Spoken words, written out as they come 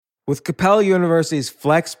With Capella University's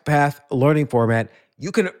FlexPath learning format, you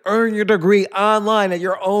can earn your degree online at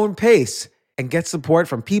your own pace and get support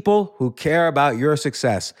from people who care about your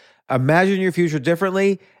success. Imagine your future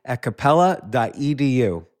differently at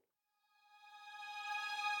capella.edu.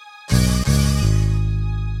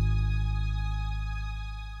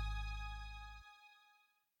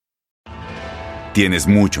 Tienes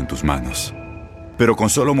mucho en tus manos, pero con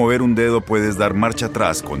solo mover un dedo puedes dar marcha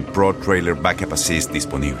atrás con Pro Trailer Backup Assist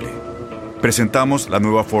disponible. Presentamos la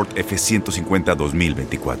nueva Ford F-150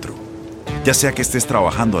 2024. Ya sea que estés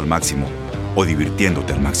trabajando al máximo o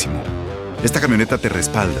divirtiéndote al máximo, esta camioneta te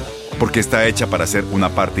respalda porque está hecha para ser una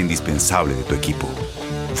parte indispensable de tu equipo.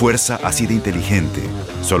 Fuerza así de inteligente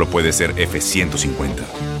solo puede ser F-150.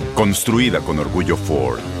 Construida con orgullo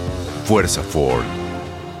Ford. Fuerza Ford.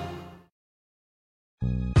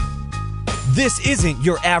 This isn't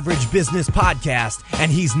your average business podcast,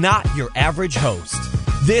 and he's not your average host.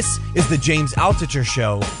 This is the James Altucher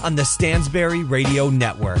Show on the Stansberry Radio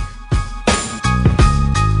Network.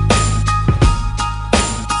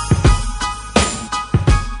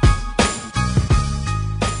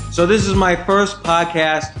 So this is my first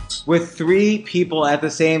podcast with three people at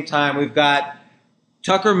the same time. We've got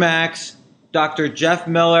Tucker Max, Dr. Jeff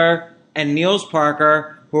Miller, and Niels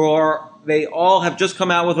Parker, they all have just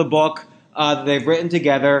come out with a book that they've written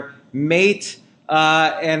together, Mate,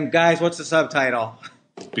 and guys, what's the subtitle?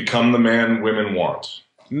 Become the Man Women Want.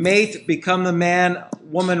 Mate, Become the Man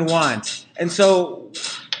Woman Want. And so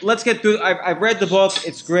let's get through. I've read the book.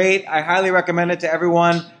 It's great. I highly recommend it to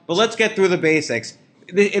everyone. But let's get through the basics.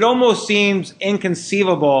 It almost seems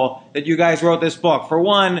inconceivable that you guys wrote this book. For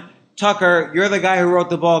one, Tucker, you're the guy who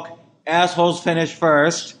wrote the book, Assholes Finish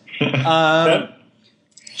First.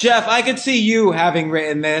 Jeff, I could see you having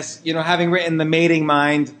written this, having written The Mating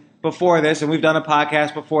Mind before this, and we've done a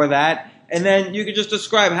podcast before that. And then you could just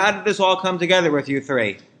describe, how did this all come together with you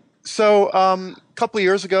three? So a couple of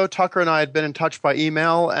years ago, Tucker and I had been in touch by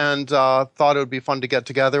email and thought it would be fun to get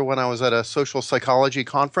together when I was at a social psychology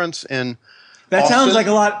conference in That Austin. sounds like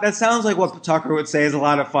a lot. That sounds like what Tucker would say is a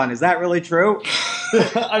lot of fun. Is that really true?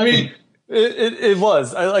 I mean, it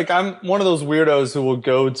was. I'm one of those weirdos who will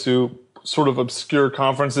go to sort of obscure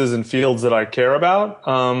conferences in fields that I care about.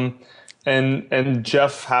 And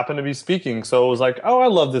Jeff happened to be speaking. So it was like, oh, I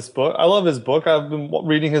love this book. I love his book. I've been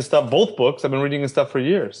reading his stuff, both books. I've been reading his stuff for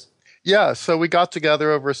years. Yeah, so we got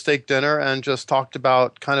together over a steak dinner and just talked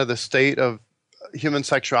about kind of the state of human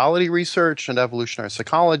sexuality research and evolutionary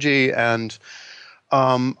psychology. And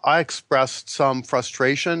I expressed some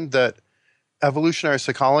frustration that evolutionary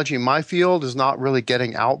psychology in my field is not really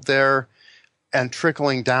getting out there and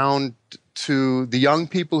trickling down to the young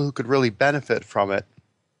people who could really benefit from it.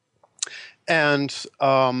 And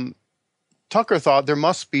Tucker thought there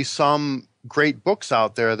must be some great books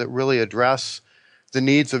out there that really address the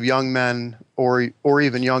needs of young men or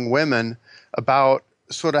even young women about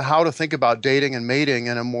sort of how to think about dating and mating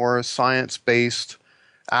in a more science-based,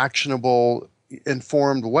 actionable,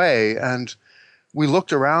 informed way. And we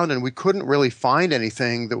looked around and we couldn't really find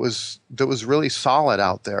anything that was really solid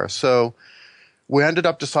out there. So we ended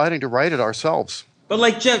up deciding to write it ourselves. But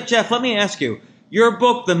like Jeff, let me ask you, your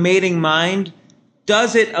book, The Mating Mind,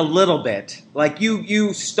 does it a little bit. Like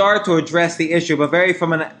you start to address the issue, but very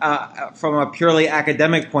from a purely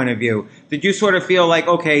academic point of view. Did you sort of feel like,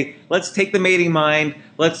 okay, let's take The Mating Mind,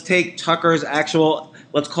 let's take Tucker's actual,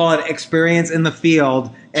 let's call it experience in the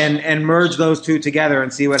field, and merge those two together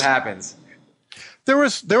and see what happens? There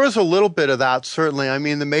was a little bit of that, certainly. I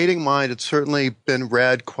mean, The Mating Mind had certainly been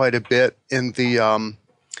read quite a bit in the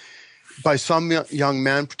by some young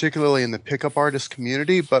men, particularly in the pickup artist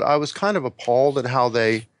community, but I was kind of appalled at how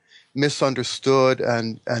they misunderstood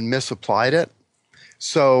and misapplied it.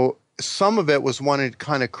 So some of it was wanting to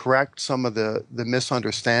kind of correct some of the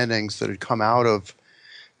misunderstandings that had come out of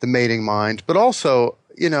The Mating Mind. But also,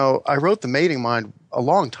 I wrote The Mating Mind a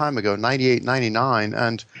long time ago, 98, 99,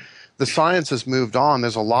 and the science has moved on.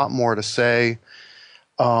 There's a lot more to say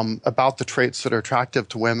about the traits that are attractive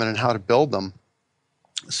to women and how to build them.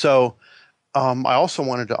 So I also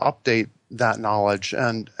wanted to update that knowledge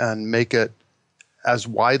and make it as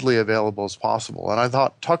widely available as possible. And I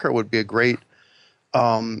thought Tucker would be a great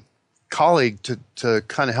colleague to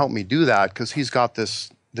kind of help me do that, because he's got this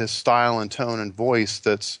style and tone and voice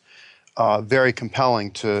that's very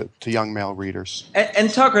compelling to young male readers. And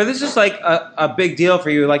Tucker, this is like a big deal for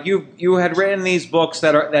you. Like you had written these books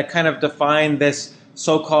that kind of define this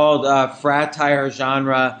so-called fratire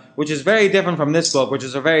genre, which is very different from this book, which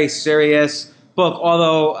is a very serious book,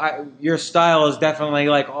 although your style is definitely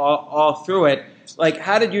like all through it. Like,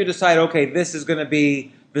 how did you decide, okay, this is going to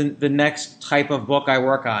be the next type of book I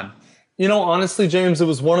work on? You know, honestly, James, it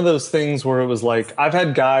was one of those things where it was like, I've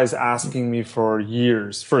had guys asking me for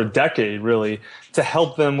years, for a decade really, to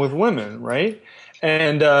help them with women, right?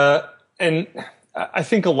 And I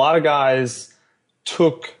think a lot of guys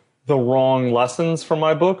took the wrong lessons from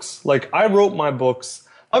my books. Like, I wrote my books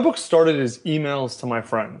started as emails to my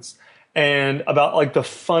friends and about like the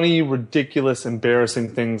funny, ridiculous,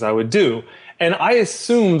 embarrassing things I would do. And I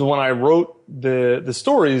assumed when I wrote the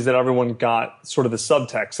stories that everyone got sort of the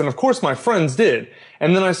subtext. And of course my friends did.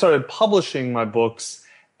 And then I started publishing my books,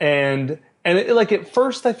 and like at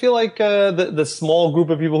first I feel like the small group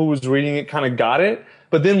of people who was reading it kind of got it.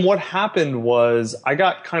 But then what happened was I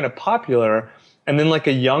got kind of popular, and then like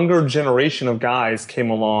a younger generation of guys came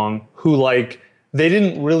along who like, they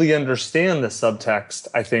didn't really understand the subtext,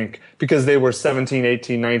 I think, because they were 17,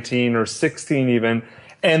 18, 19, or 16 even.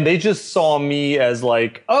 And they just saw me as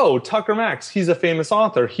like, oh, Tucker Max, he's a famous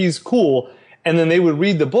author, he's cool. And then they would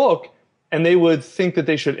read the book and they would think that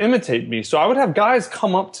they should imitate me. So I would have guys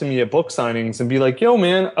come up to me at book signings and be like, yo,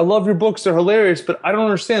 man, I love your books, they're hilarious, but I don't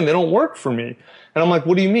understand, they don't work for me. And I'm like,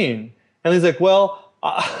 what do you mean? And he's like, well,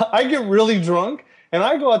 I get really drunk and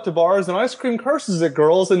I go out to bars and I scream curses at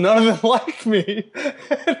girls and none of them like me.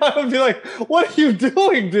 And I would be like, what are you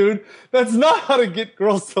doing, dude? That's not how to get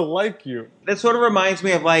girls to like you. That sort of reminds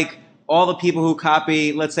me of like all the people who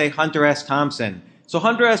copy, let's say, Hunter S. Thompson. So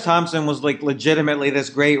Hunter S. Thompson was like legitimately this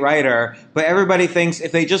great writer, but everybody thinks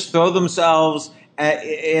if they just throw themselves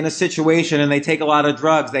in a situation and they take a lot of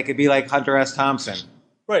drugs, they could be like Hunter S. Thompson.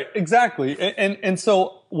 Right, exactly. And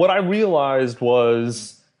so what I realized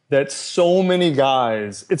was that so many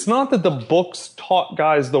guys, it's not that the books taught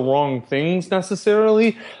guys the wrong things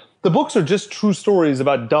necessarily. The books are just true stories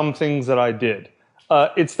about dumb things that I did.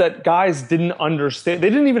 It's that guys didn't understand. They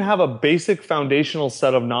didn't even have a basic foundational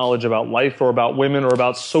set of knowledge about life or about women or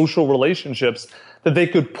about social relationships that they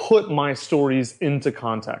could put my stories into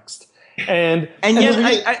context. And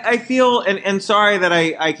yet I feel, and sorry that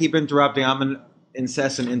I keep interrupting, I'm an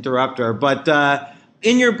incessant interrupter, but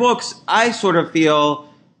in your books, I sort of feel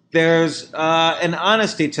there's an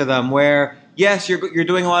honesty to them where, yes, you're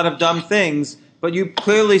doing a lot of dumb things, but you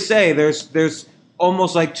clearly say there's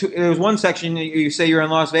almost like there's one section you say you're in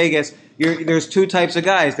Las Vegas. There's two types of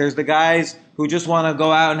guys. There's the guys who just want to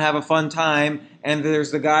go out and have a fun time, and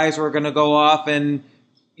there's the guys who are going to go off and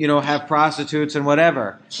have prostitutes and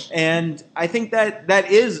whatever. And I think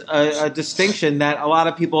that is a distinction that a lot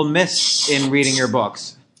of people miss in reading your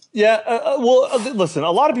books. Yeah, listen,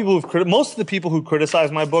 a lot of people most of the people who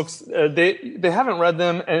criticize my books, they haven't read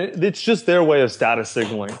them, and it's just their way of status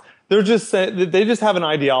signaling. They just have an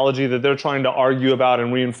ideology that they're trying to argue about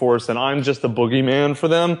and reinforce, and I'm just the boogeyman for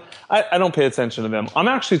them. I don't pay attention to them. I'm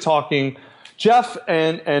actually talking. Jeff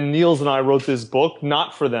and Niels and I wrote this book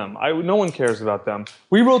not for them. No one cares about them.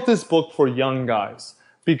 We wrote this book for young guys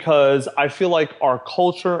because I feel like our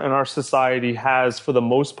culture and our society has, for the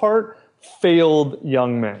most part, failed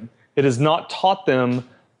young men. It has not taught them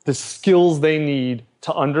the skills they need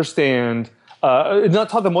to understand. It's not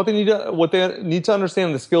taught them what they need to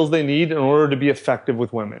understand, the skills they need in order to be effective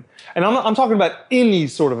with women. And I'm talking about any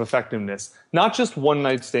sort of effectiveness, not just one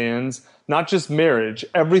night stands, not just marriage,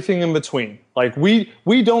 everything in between. Like we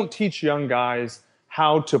don't teach young guys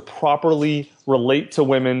how to properly relate to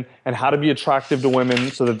women and how to be attractive to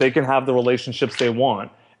women so that they can have the relationships they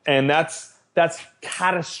want. And that's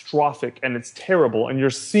catastrophic and it's terrible. And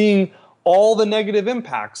you're seeing all the negative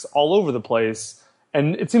impacts all over the place.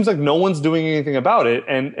 And it seems like no one's doing anything about it.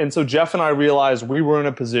 And so Jeff and I realized we were in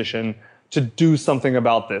a position to do something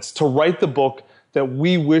about this, to write the book that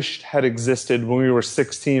we wished had existed when we were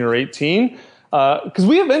 16 or 18. Because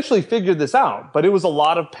we eventually figured this out, but it was a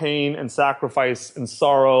lot of pain and sacrifice and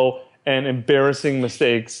sorrow and embarrassing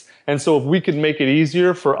mistakes. And so if we could make it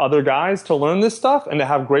easier for other guys to learn this stuff and to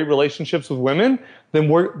have great relationships with women, then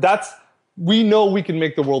we know we can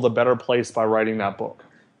make the world a better place by writing that book.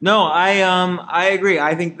 No, I agree.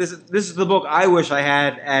 I think this is the book I wish I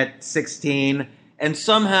had at 16, and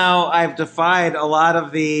somehow I've defied a lot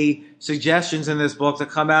of the suggestions in this book to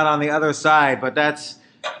come out on the other side.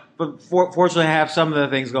 But fortunately, I have some of the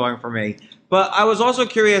things going for me. But I was also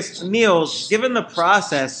curious, Niels, given the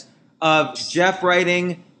process of Jeff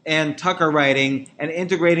writing and Tucker writing and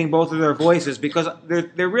integrating both of their voices, because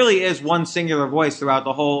there really is one singular voice throughout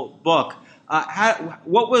the whole book.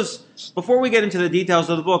 Before we get into the details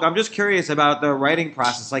of the book, I'm just curious about the writing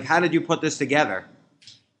process. Like, how did you put this together?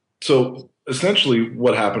 So essentially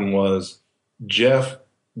what happened was Jeff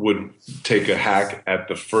would take a hack at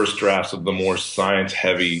the first drafts of the more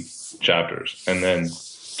science-heavy chapters, and then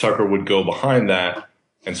Tucker would go behind that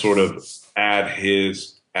and sort of add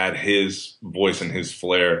his voice and his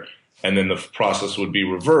flair And then the process would be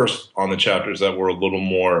reversed on the chapters that were a little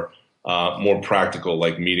more practical,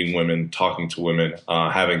 like meeting women, talking to women,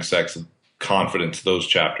 having sex, confidence, those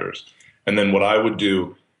chapters. And then what I would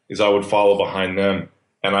do is I would follow behind them,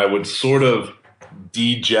 and I would sort of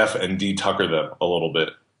de-Jeff and de-Tucker them a little bit.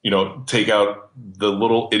 Take out the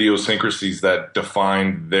little idiosyncrasies that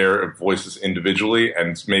define their voices individually,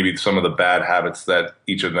 and maybe some of the bad habits that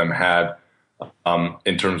each of them had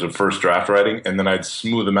in terms of first draft writing. And then I'd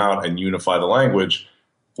smooth them out and unify the language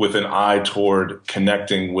with an eye toward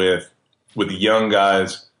connecting with young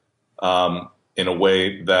guys in a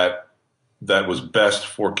way that was best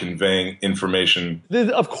for conveying information.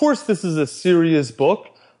 Of course, this is a serious book,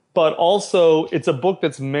 but also it's a book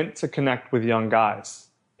that's meant to connect with young guys.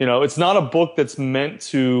 It's not a book that's meant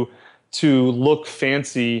to look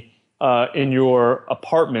fancy in your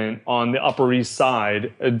apartment on the Upper East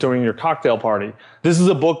Side during your cocktail party. This is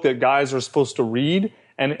a book that guys are supposed to read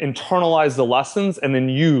and internalize the lessons and then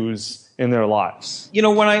use in their lives.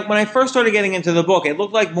 When I first started getting into the book, it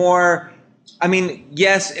looked like more. I mean,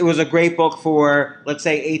 yes, it was a great book for, let's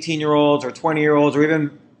say, 18-year-olds or 20-year-olds or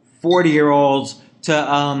even 40-year-olds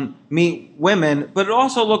to meet women, but it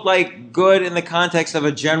also looked like good in the context of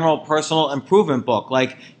a general personal improvement book.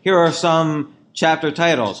 Like, here are some chapter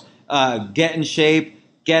titles: Get in Shape,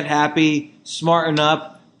 Get Happy, Smarten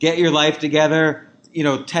Up, Get Your Life Together,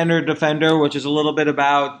 Tender Defender, which is a little bit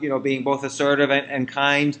about, being both assertive and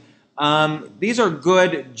kind. These are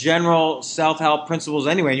good general self-help principles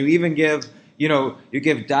anyway. And you even give, you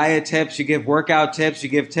give diet tips, you give workout tips, you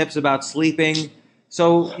give tips about sleeping.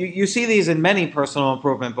 So you see these in many personal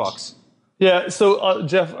improvement books. Yeah. So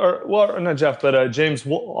Jeff, not Jeff, but James,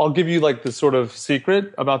 I'll give you like the sort of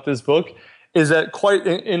secret about this book is that quite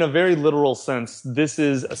in a very literal sense, this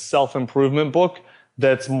is a self-improvement book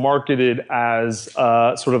that's marketed as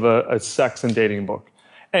sort of a sex and dating book.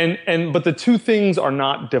 But the two things are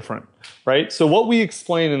not different, right? So what we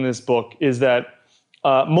explain in this book is that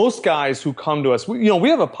most guys who come to us, we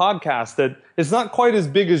have a podcast that is not quite as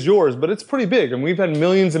big as yours, but it's pretty big, and we've had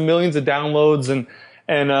millions and millions of downloads,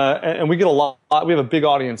 and we get a lot. We have a big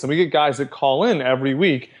audience, and we get guys that call in every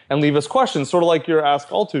week and leave us questions, sort of like your Ask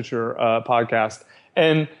Altucher podcast.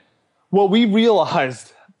 And what we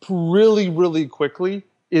realized really, really quickly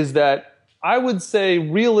is that I would say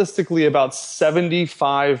realistically about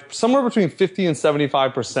 75, somewhere between 50 and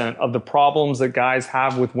 75% of the problems that guys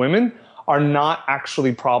have with women are not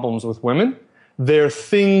actually problems with women. They're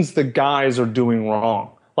things the guys are doing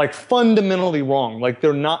wrong, like fundamentally wrong. Like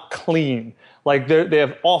they're not clean. Like they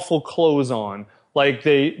have awful clothes on. Like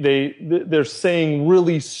they're saying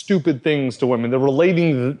really stupid things to women. They're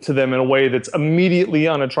relating to them in a way that's immediately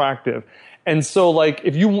unattractive. And so, like,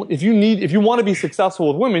 if you want to be successful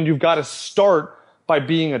with women, you've got to start by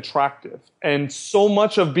being attractive. And so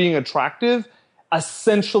much of being attractive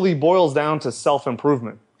essentially boils down to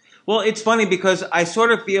self-improvement. Well, it's funny because I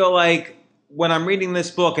sort of feel like when I'm reading this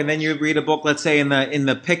book, and then you read a book, let's say in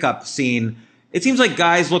the pickup scene, it seems like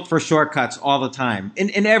guys look for shortcuts all the time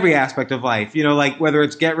in every aspect of life. Like whether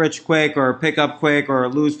it's get rich quick or pick up quick or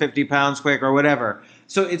lose 50 pounds quick or whatever.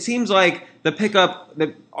 So it seems like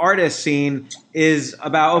the artist scene is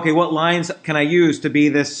about, okay, what lines can I use to be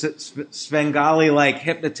this Svengali-like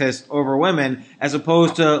hypnotist over women, as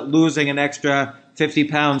opposed to losing an extra 50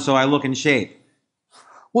 pounds so I look in shape.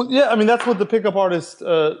 Well, yeah, I mean, that's what the pickup artist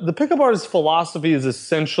philosophy is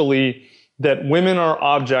essentially that women are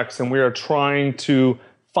objects and we are trying to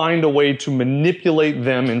find a way to manipulate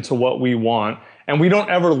them into what we want. And we don't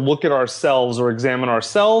ever look at ourselves or examine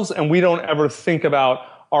ourselves, and we don't ever think about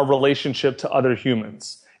our relationship to other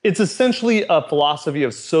humans. It's essentially a philosophy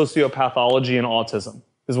of sociopathology and autism,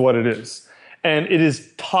 is what it is. And it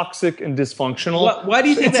is toxic and dysfunctional. Why do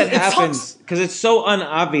you think that happens? Because it's so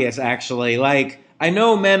unobvious, actually. Like, I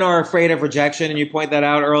know men are afraid of rejection, and you point that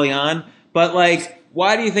out early on, but like,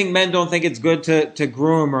 why do you think men don't think it's good to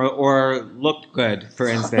groom or look good, for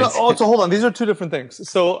instance? So hold on. These are two different things.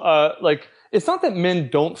 So, it's not that men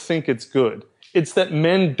don't think it's good. It's that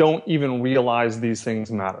men don't even realize these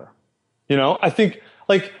things matter. I think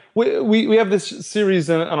like we have this series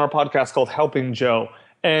on our podcast called Helping Joe.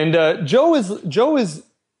 And Joe is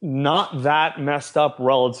not that messed up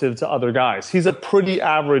relative to other guys. He's a pretty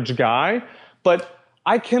average guy, but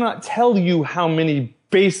I cannot tell you how many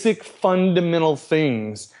basic fundamental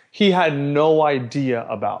things he had no idea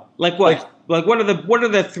about. Like what? Like what are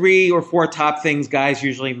the 3 or 4 top things guys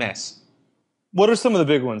usually miss? What are some of the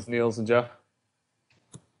big ones, Niels and Jeff?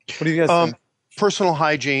 What do you guys think? Personal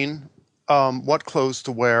hygiene, what clothes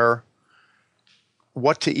to wear,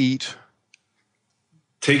 what to eat.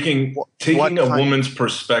 Taking a woman's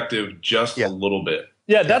perspective just a little bit.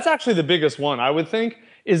 Yeah, that's actually the biggest one, I would think,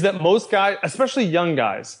 is that most guys, especially young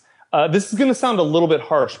guys, this is going to sound a little bit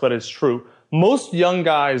harsh, but it's true. Most young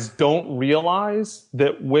guys don't realize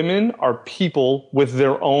that women are people with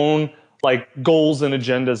their own like goals and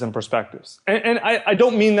agendas and perspectives. And I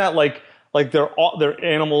don't mean that like they're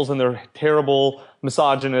animals and they're terrible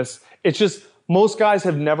misogynists. It's just most guys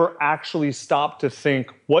have never actually stopped to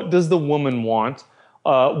think, what does the woman want?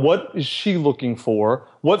 What is she looking for?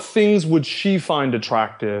 What things would she find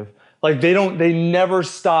attractive? Like they never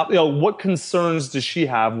stop. What concerns does she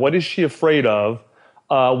have? What is she afraid of?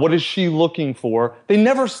 What is she looking for? They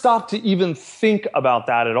never stop to even think about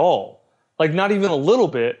that at all. Like not even a little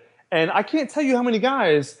bit. And I can't tell you how many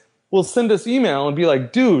guys will send us email and be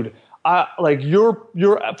like, dude, like your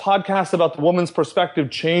podcast about the woman's perspective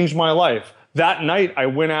changed my life. That night I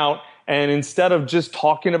went out and instead of just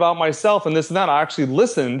talking about myself and this and that, I actually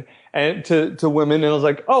listened to women and I was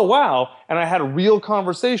like, oh, wow. And I had real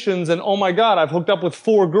conversations and oh my God, I've hooked up with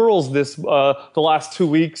 4 girls the last 2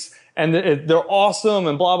 weeks and they're awesome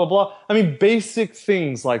and blah, blah, blah. I mean, basic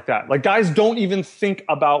things like that. Like guys don't even think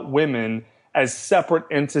about women as separate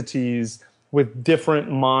entities with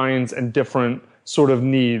different minds and different sort of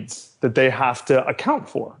needs that they have to account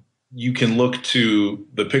for. You can look to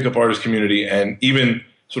the pickup artist community and even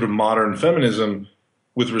sort of modern feminism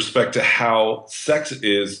with respect to how sex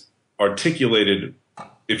is articulated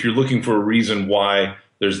if you're looking for a reason why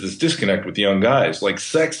there's this disconnect with young guys. Like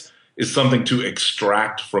sex is something to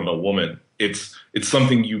extract from a woman. It's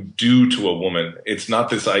something you do to a woman. It's not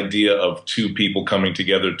this idea of 2 people coming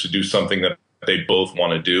together to do something that they both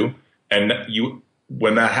want to do. And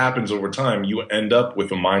when that happens over time, you end up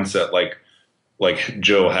with a mindset like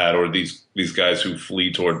Joe had, or these guys who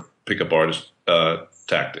flee toward pickup artist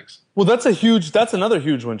tactics. Well, that's another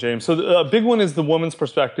huge one, James. So a big one is the woman's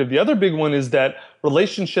perspective. The other big one is that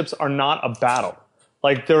relationships are not a battle.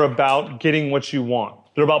 Like they're about getting what you want.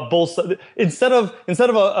 They're about both sides. Instead of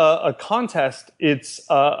a contest, it's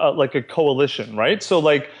like a coalition, right? So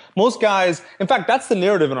like most guys, in fact, that's the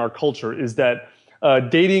narrative in our culture is that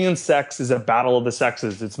dating and sex is a battle of the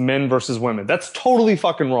sexes. It's men versus women. That's totally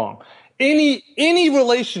fucking wrong. Any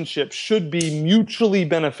relationship should be mutually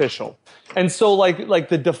beneficial. And so like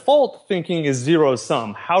the default thinking is zero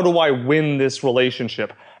sum. How do I win this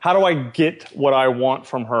relationship? How do I get what I want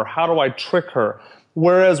from her? How do I trick her?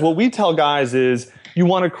 Whereas what we tell guys is you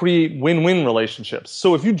want to create win-win relationships.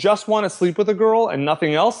 So if you just want to sleep with a girl and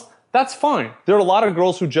nothing else, that's fine. There are a lot of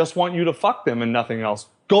girls who just want you to fuck them and nothing else.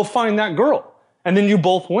 Go find that girl. And then you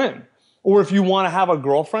both win. Or if you want to have a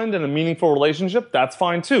girlfriend and a meaningful relationship, that's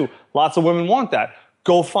fine too. Lots of women want that.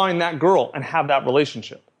 Go find that girl and have that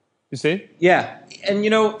relationship. You see? Yeah. And,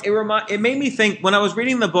 it made me think, when I was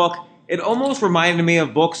reading the book, it almost reminded me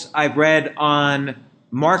of books I've read on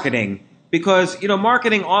marketing. Because,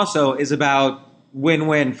 marketing also is about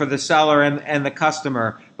win-win for the seller and the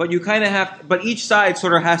customer. But you kind of but each side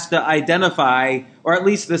sort of has to identify, or at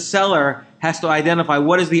least the seller has to identify,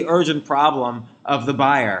 what is the urgent problem of the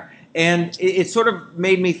buyer. And it sort of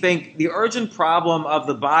made me think the urgent problem of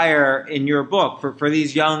the buyer in your book for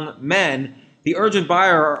these young men, the urgent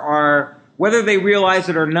buyer are, whether they realize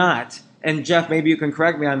it or not, and Jeff, maybe you can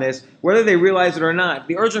correct me on this, whether they realize it or not,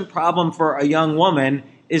 the urgent problem for a young woman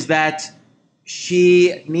is that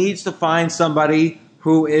she needs to find somebody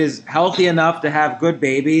who is healthy enough to have good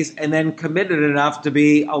babies and then committed enough to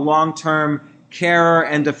be a long-term carer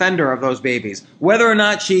and defender of those babies, whether or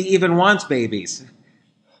not she even wants babies.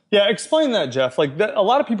 Yeah, explain that, Jeff. Like a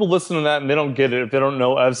lot of people listen to that and they don't get it if they don't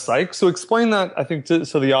know Ev Psych. So explain that, I think,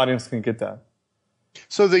 so the audience can get that.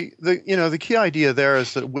 So the key idea there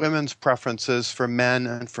is that women's preferences for men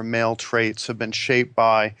and for male traits have been shaped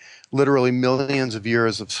by literally millions of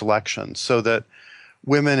years of selection, so that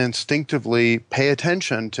women instinctively pay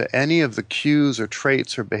attention to any of the cues or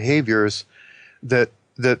traits or behaviors that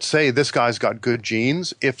say this guy's got good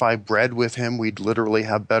genes. If I bred with him, we'd literally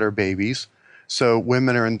have better babies. So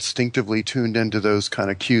women are instinctively tuned into those kind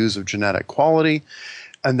of cues of genetic quality.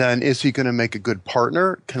 And then, is he going to make a good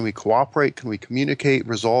partner? Can we cooperate? Can we communicate,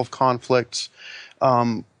 resolve conflicts,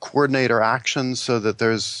 coordinate our actions so that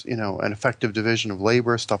there's, an effective division of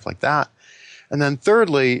labor, stuff like that. And then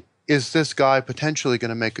thirdly, is this guy potentially going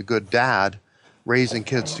to make a good dad raising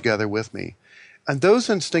kids together with me? And those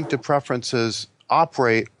instinctive preferences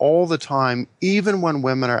operate all the time, even when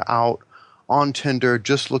women are out on Tinder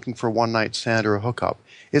just looking for one night stand or a hookup.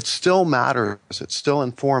 It still matters. It still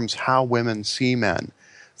informs how women see men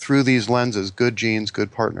through these lenses: good genes,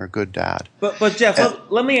 good partner, good dad. But Jeff,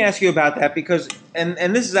 let me ask you about that, because and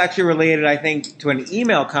this is actually related, I think, to an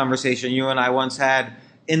email conversation you and I once had,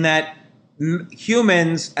 in that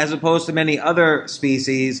humans, as opposed to many other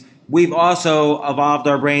species, we've also evolved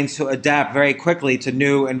our brains to adapt very quickly to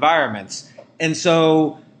new environments. And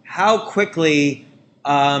so how quickly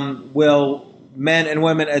will men and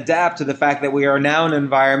women adapt to the fact that we are now in an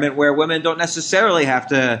environment where women don't necessarily have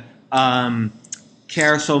to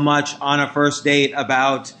care so much on a first date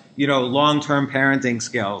about, long-term parenting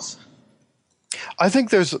skills? I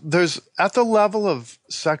think there's at the level of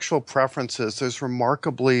sexual preferences, there's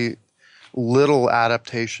remarkably little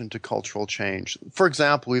adaptation to cultural change. For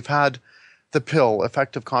example, we've had the pill,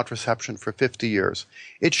 effective contraception, for 50 years.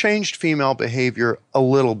 It changed female behavior a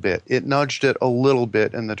little bit. It nudged it a little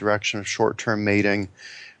bit in the direction of short-term mating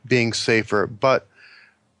being safer. But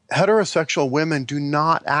heterosexual women do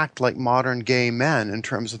not act like modern gay men in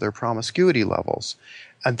terms of their promiscuity levels.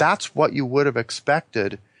 And that's what you would have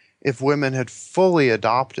expected if women had fully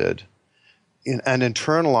adopted and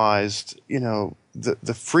internalized,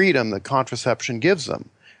 the freedom that contraception gives them.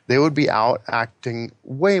 They would be out acting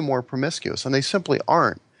way more promiscuous, and they simply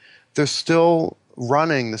aren't. They're still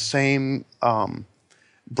running the same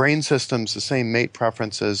brain systems, the same mate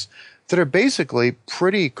preferences that are basically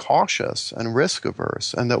pretty cautious and risk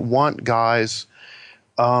averse, and that want guys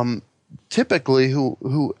typically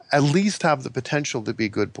who at least have the potential to be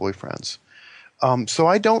good boyfriends. So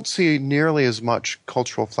I don't see nearly as much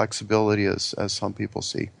cultural flexibility as some people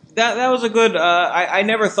see. That was a good. I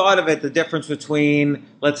never thought of it, the difference between,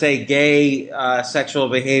 let's say, gay sexual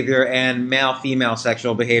behavior and male-female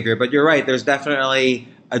sexual behavior. But you're right. There's definitely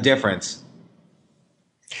a difference.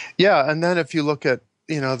 Yeah, and then if you look at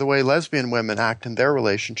the way lesbian women act in their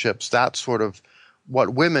relationships, that's sort of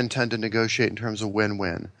what women tend to negotiate in terms of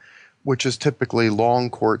win-win, which is typically long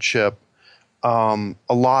courtship, a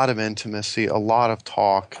lot of intimacy, a lot of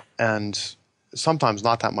talk, and sometimes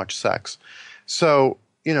not that much sex. So,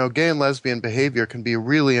 gay and lesbian behavior can be a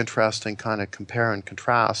really interesting kind of compare and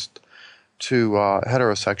contrast to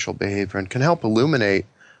heterosexual behavior, and can help illuminate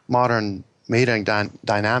modern mating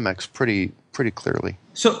dynamics pretty clearly.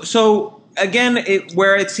 So again,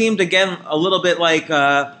 where it seemed again a little bit like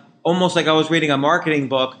almost like I was reading a marketing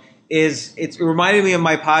book, it reminded me of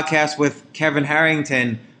my podcast with Kevin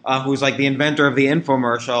Harrington, who's like the inventor of the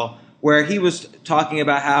infomercial, where he was talking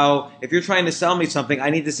about how if you're trying to sell me something,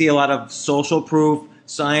 I need to see a lot of social proof,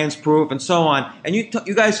 science proof, and so on. And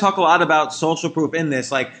you guys talk a lot about social proof in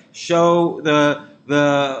this, like show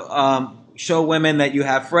show women that you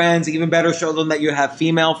have friends, even better, show them that you have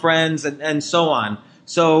female friends, and so on.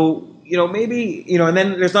 So, maybe, and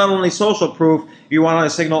then there's not only social proof, you want to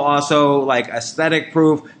signal also like aesthetic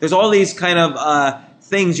proof. There's all these kind of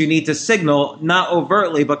things you need to signal, not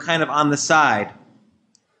overtly, but kind of on the side.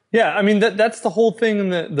 Yeah, I mean, that's the whole thing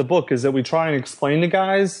in the book, is that we try and explain to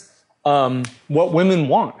guys what women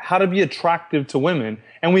want, how to be attractive to women.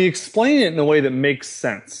 And we explain it in a way that makes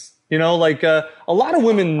sense. Like a lot of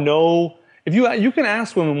women know, if you can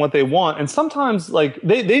ask women what they want, and sometimes like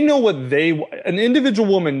they know what an individual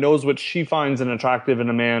woman knows what she finds attractive in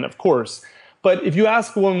a man, of course. But if you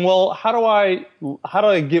ask a woman, well, how do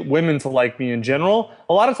I get women to like me in general?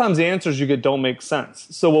 A lot of times the answers you get don't make sense.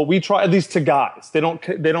 So what we try, at least to guys, they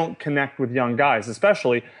don't connect with young guys,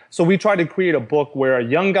 especially. So we try to create a book where a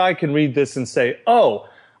young guy can read this and say, oh,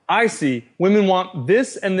 I see, women want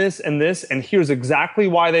this and this and this, and here's exactly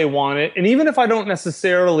why they want it. And even if I don't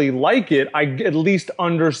necessarily like it, I at least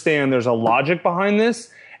understand there's a logic behind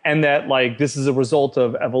this, and that like this is a result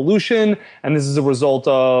of evolution, and this is a result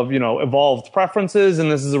of, evolved preferences,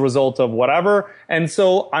 and this is a result of whatever. And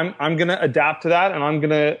so I'm going to adapt to that, and I'm going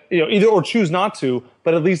to, either or choose not to,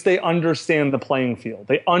 but at least they understand the playing field.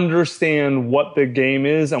 They understand what the game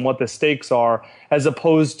is and what the stakes are, as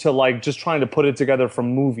opposed to like just trying to put it together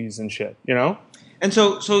from movies and shit, And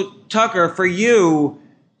so Tucker, for you,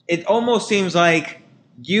 it almost seems like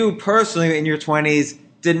you personally in your 20s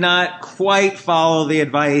did not quite follow the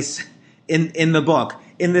advice in the book,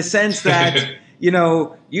 in the sense that,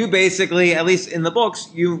 you basically, at least in the books,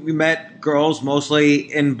 you met girls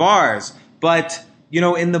mostly in bars. But,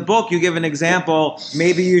 in the book, you give an example,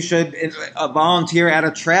 maybe you should volunteer at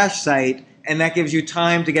a trash site, and that gives you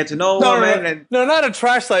time to get to know women. No, not a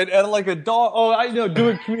trash site, at like a dog. Oh, I know,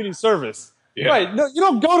 doing community service. Yeah. Right. No, you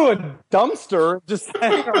don't go to a dumpster. Just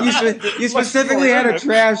you specifically had a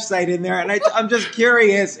trash site in there, and I'm just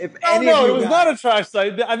curious if any of you. No, it was not a trash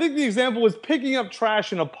site. I think the example was picking up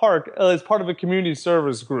trash in a park as part of a community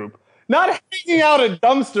service group, not hanging out at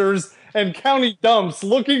dumpsters and county dumps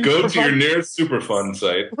looking. Go to your nearest Superfund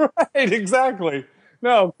site. Right. Exactly.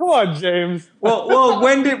 No, come on, James. Well,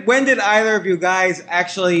 when did either of you guys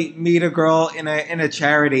actually meet a girl in a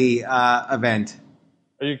charity event?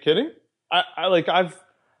 Are you kidding?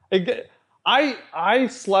 I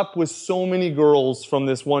slept with so many girls from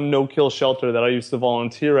this one no-kill shelter that I used to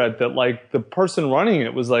volunteer at that, like, the person running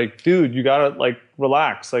it was like, dude, you gotta, like,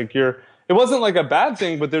 relax. Like, it wasn't like a bad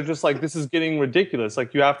thing, but they're just like, this is getting ridiculous.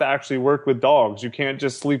 Like, you have to actually work with dogs. You can't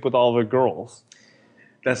just sleep with all the girls.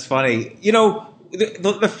 That's funny. You know,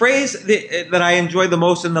 the phrase that I enjoyed the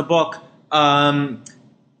most in the book,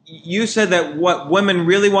 you said that what women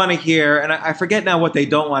really want to hear, and I forget now what they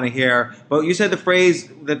don't want to hear, but you said the phrase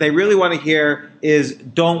that they really want to hear is,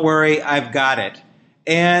 don't worry, I've got it.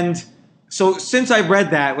 And so since I've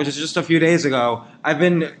read that, which is just a few days ago, I've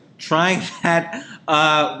been trying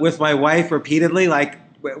that with my wife repeatedly, like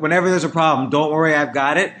whenever there's a problem, don't worry, I've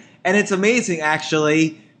got it. And it's amazing,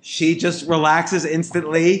 actually. She just relaxes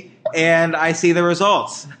instantly, and I see the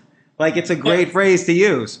results. Like, it's a great phrase to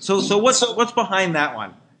use. So what's behind that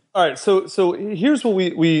one? All right, so here's what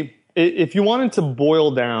we if you wanted to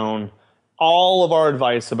boil down all of our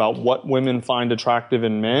advice about what women find attractive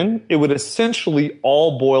in men, it would essentially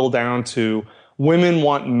all boil down to women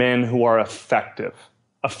want men who are effective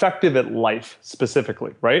at life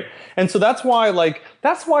specifically, right? And so that's why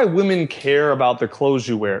women care about the clothes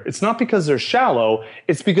you wear. It's not because they're shallow,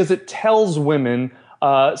 it's because it tells women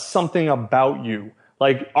something about you.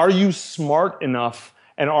 Like, are you smart enough?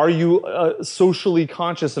 And are you socially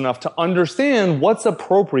conscious enough to understand what's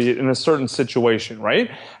appropriate in a certain situation,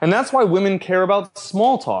 right? And that's why women care about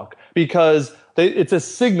small talk, because it's a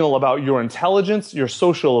signal about your intelligence, your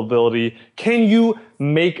social ability. Can you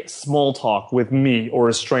make small talk with me or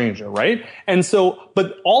a stranger, right? And so,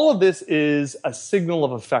 but all of this is a signal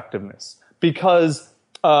of effectiveness, because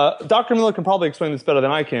Dr. Miller can probably explain this better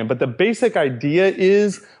than I can, but the basic idea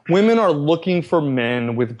is women are looking for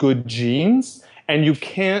men with good genes. And you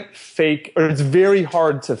can't fake, or it's very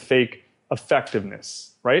hard to fake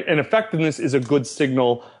effectiveness, right? And effectiveness is a good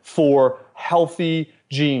signal for healthy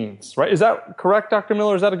genes, right? Is that correct, Dr.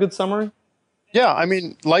 Miller? Is that a good summary? Yeah, I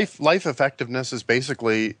mean, life effectiveness is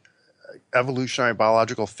basically evolutionary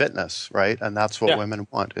biological fitness, right? And that's what women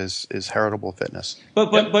want is heritable fitness.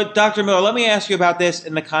 But Dr. Miller, let me ask you about this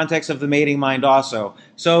in the context of the mating mind also.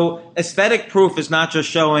 So aesthetic proof is not just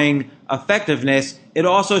showing effectiveness, it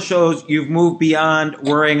also shows you've moved beyond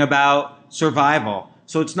worrying about survival.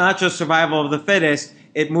 So it's not just survival of the fittest,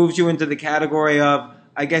 it moves you into the category of,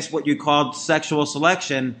 I guess, what you called sexual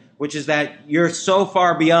selection, which is that you're so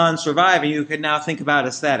far beyond surviving, you can now think about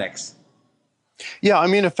aesthetics. Yeah, I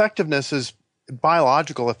mean,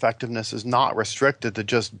 biological effectiveness is not restricted to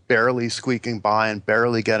just barely squeaking by and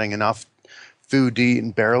barely getting enough food to eat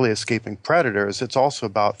and barely escaping predators. It's also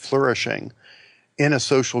about flourishing in a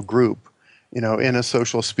social group, in a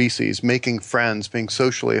social species, making friends, being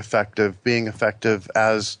socially effective, being effective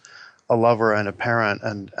as a lover and a parent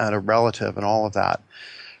and a relative and all of that.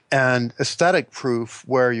 And aesthetic proof,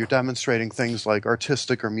 where you're demonstrating things like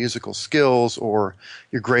artistic or musical skills, or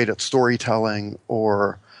you're great at storytelling,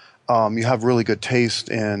 or you have really good taste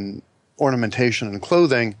in ornamentation and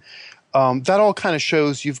clothing, that all kind of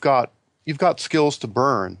shows you've got skills to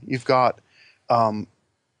burn. You've got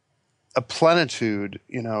a plenitude,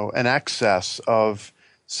 an excess of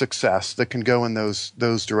success that can go in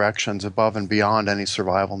those directions above and beyond any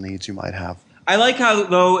survival needs you might have. I like how,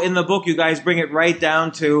 though, in the book you guys bring it right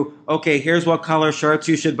down to, okay, here's what color shirts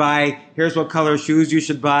you should buy, here's what color shoes you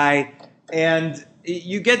should buy, and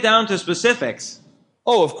you get down to specifics.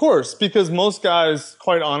 Oh, of course, because most guys,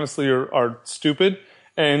 quite honestly, are stupid,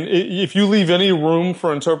 and if you leave any room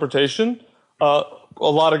for interpretation, a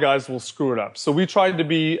lot of guys will screw it up. So we tried to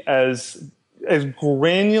be as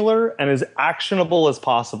granular and as actionable as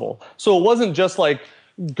possible. So it wasn't just like,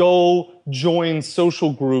 go join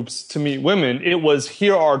social groups to meet women. It was,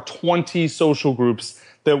 here are 20 social groups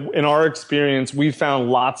that in our experience we found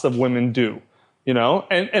lots of women do,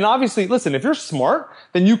 and obviously, listen, if you're smart,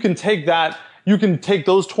 then you can take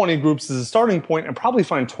those 20 groups as a starting point and probably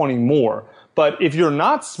find 20 more. But if you're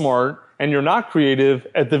not smart and you're not creative,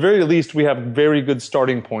 at the very least, we have very good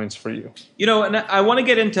starting points for you. And I want to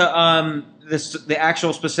get into the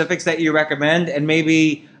actual specifics that you recommend, and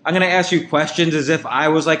maybe I'm going to ask you questions as if I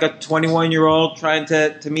was like a 21-year-old trying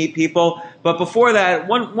to meet people. But before that,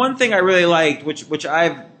 one thing I really liked, which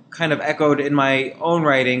I've kind of echoed in my own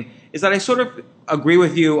writing, is that I sort of agree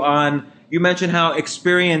with you on, you mentioned how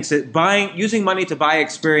using money to buy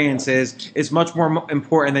experiences is much more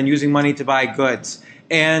important than using money to buy goods.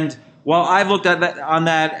 And while I've looked at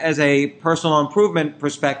that as a personal improvement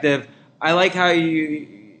perspective, I like how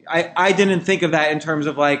I didn't think of that in terms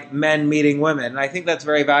of like men meeting women, and I think that's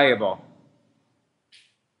very valuable.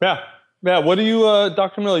 Yeah. What do you,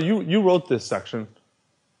 Dr. Miller? You wrote this section.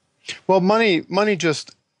 Well, money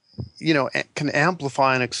just can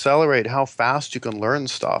amplify and accelerate how fast you can learn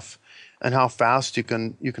stuff and how fast you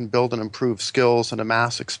can build and improve skills and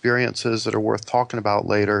amass experiences that are worth talking about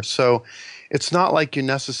later. So it's not like you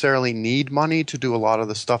necessarily need money to do a lot of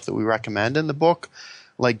the stuff that we recommend in the book,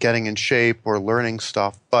 like getting in shape or learning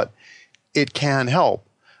stuff, but it can help.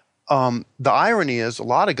 The irony is a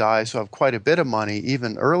lot of guys who have quite a bit of money,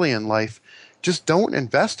 even early in life, just don't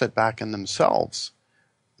invest it back in themselves.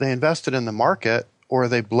 They invest it in the market or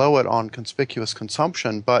they blow it on conspicuous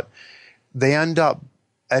consumption, but they end up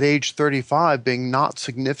at age 35 being not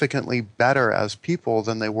significantly better as people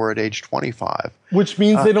than they were at age 25. Which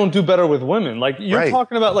means they don't do better with women. Like you're Right.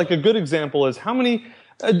 talking about, like a good example is how many,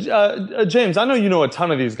 James, I know you know a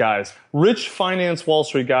ton of these guys, rich finance Wall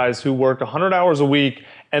Street guys who work 100 hours a week,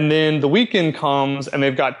 and then the weekend comes and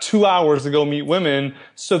they've got 2 hours to go meet women,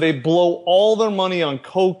 so they blow all their money on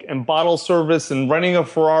Coke and bottle service and renting a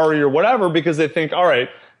Ferrari or whatever because they think, all right,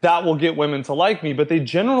 that will get women to like me, but they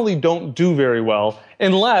generally don't do very well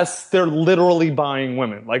unless they're literally buying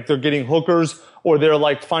women. Like they're getting hookers, or they're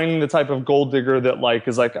like finding the type of gold digger that like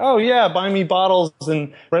is like, oh yeah, buy me bottles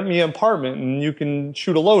and rent me an apartment and you can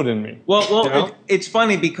shoot a load in me. Well, You know? it's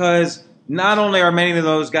funny because not only are many of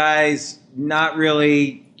those guys not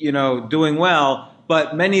really, doing well,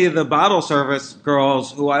 but many of the bottle service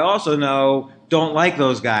girls who I also know don't like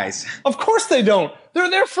those guys. Of course they don't. They're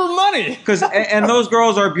there for money. And those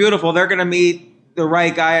girls are beautiful. They're going to meet the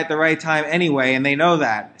right guy at the right time anyway, and they know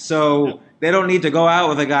that. So they don't need to go out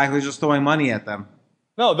with a guy who's just throwing money at them.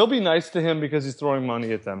 No, they'll be nice to him because he's throwing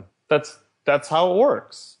money at them. That's how it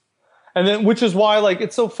works. And then, which is why, like,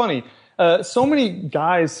 it's so funny. So many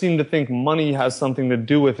guys seem to think money has something to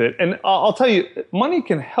do with it. And I'll tell you, money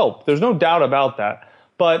can help. There's no doubt about that.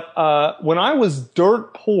 But when I was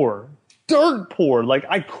dirt poor, like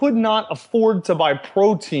I could not afford to buy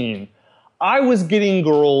protein, I was getting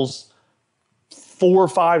girls 4,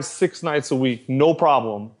 5, 6 nights a week, no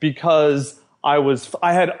problem, because I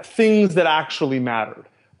had things that actually mattered.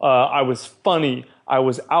 I was funny, I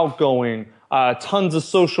was outgoing, tons of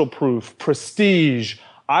social proof, prestige.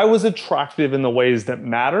 I was attractive in the ways that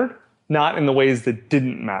mattered, not in the ways that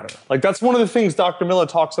didn't matter. Like that's one of the things Dr. Miller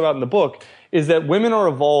talks about in the book, is that women are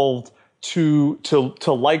evolved to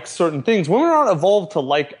like certain things. Women aren't evolved to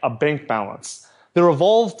like a bank balance. They're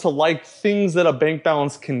evolved to like things that a bank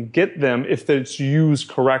balance can get them if it's used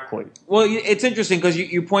correctly. Well, it's interesting because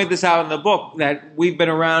you point this out in the book that we've been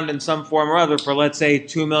around in some form or other for, let's say,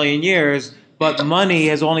 2 million years, but money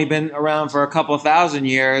has only been around for a couple of thousand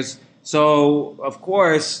years. So, of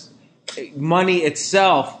course, money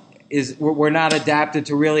itself we're not adapted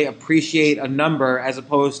to really appreciate a number as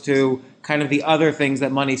opposed to kind of the other things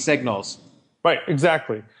that money signals. Right,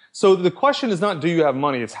 exactly. So the question is not do you have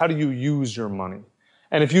money, it's how do you use your money?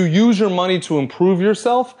 And if you use your money to improve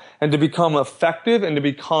yourself and to become effective and to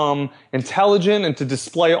become intelligent and to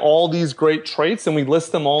display all these great traits, and we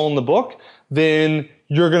list them all in the book, then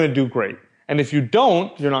you're going to do great. And if you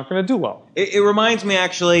don't, you're not going to do well. It reminds me,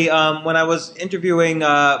 actually, when I was interviewing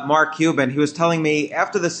Mark Cuban, he was telling me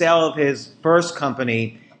after the sale of his first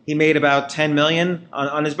company, he made about $10 million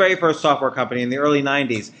on his very first software company in the early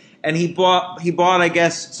 90s. And he bought, I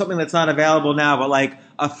guess, something that's not available now, but like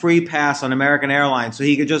a free pass on American Airlines. So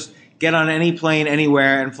he could just get on any plane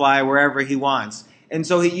anywhere and fly wherever he wants. And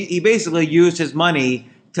so he basically used his money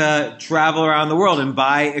to travel around the world and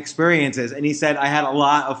buy experiences. And he said, I had a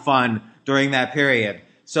lot of fun during that period.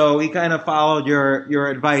 So he kind of followed your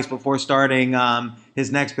advice before starting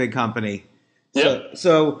his next big company. Yeah.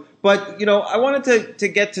 So but I wanted to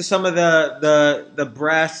get to some of the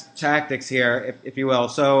brass tactics here, if you will.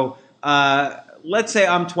 So let's say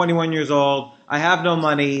I'm 21 years old. I have no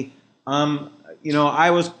money.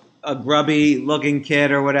 I was a grubby looking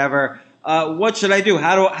kid or whatever. What should I do?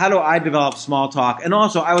 How do I develop small talk? And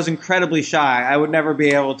also, I was incredibly shy. I would never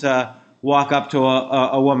be able to walk up to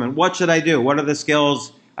a woman. What should I do? What are the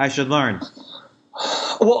skills I should learn?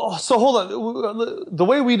 Well, so hold on. The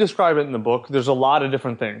way we describe it in the book, there's a lot of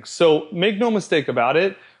different things. So make no mistake about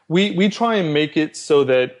it. We try and make it so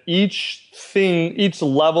that each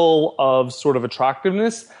level of sort of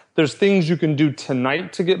attractiveness, there's things you can do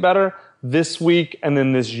tonight to get better, this week, and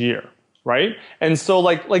then this year. Right? And so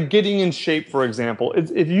like getting in shape, for example,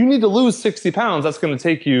 if you need to lose 60 pounds, that's going to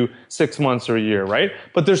take you 6 months or a year, right?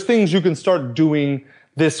 But there's things you can start doing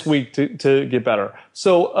this week to get better.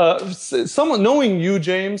 So, someone knowing you,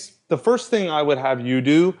 James, the first thing I would have you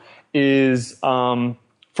do is,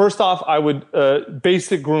 first off, I would,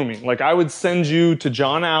 basic grooming. Like I would send you to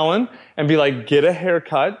John Allen and be like, get a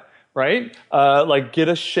haircut, right? Like get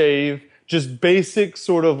a shave. Just basic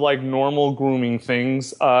sort of like normal grooming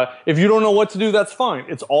things. If you don't know what to do, that's fine.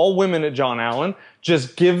 It's all women at John Allen.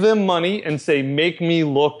 Just give them money and say, make me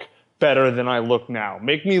look better than I look now.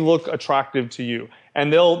 Make me look attractive to you.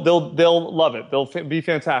 And they'll love it. They'll be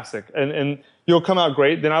fantastic. And you'll come out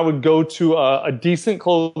great. Then I would go to a decent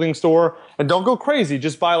clothing store, and don't go crazy.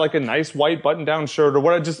 Just buy like a nice white button-down shirt or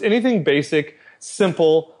whatever. Just anything basic,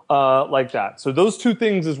 simple, like that. So those two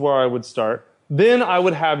things is where I would start. Then I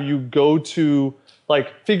would have you go to,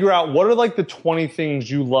 like, figure out what are, like, the 20 things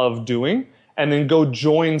you love doing, and then go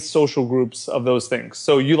join social groups of those things.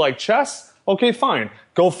 So you like chess? Okay, fine.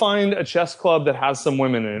 Go find a chess club that has some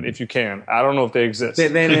women in it if you can. I don't know if they exist. They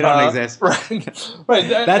don't exist. Right. Right.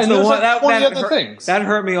 That's the one. Like 20 other things. That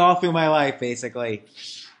hurt me all through my life, basically.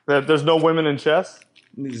 There's no women in chess?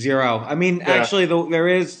 Zero. I mean, actually, there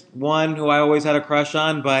is one who I always had a crush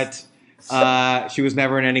on, but she was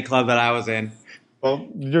never in any club that I was in. Well,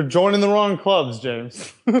 you're joining the wrong clubs,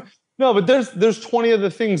 James. No, but there's 20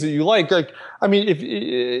 other things that you like. Like, I mean, if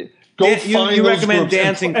find you those recommend groups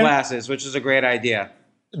dancing classes, which is a great idea.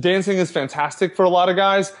 Dancing is fantastic for a lot of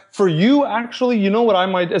guys. For you, actually, you know what I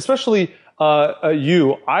might, especially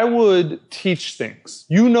I would teach things.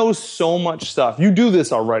 You know so much stuff. You do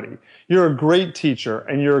this already. You're a great teacher,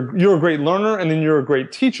 and you're a great learner, and then you're a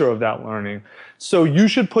great teacher of that learning. So you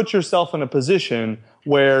should put yourself in a position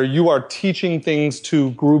where you are teaching things to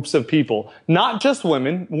groups of people, not just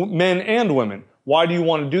women, men and women. Why do you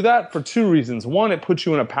want to do that? For two reasons. One, it puts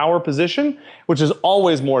you in a power position, which is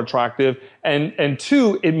always more attractive. And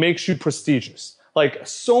two, it makes you prestigious. Like,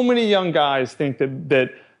 so many young guys think that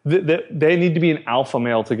they need to be an alpha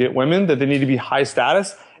male to get women, that they need to be high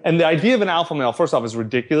status. And the idea of an alpha male, first off, is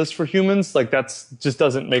ridiculous for humans. Like, that's just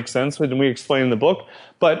doesn't make sense when we explain in the book.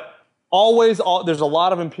 But there's a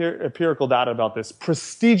lot of empirical data about this.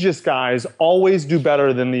 Prestigious guys always do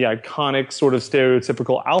better than the iconic sort of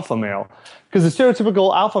stereotypical alpha male. Because the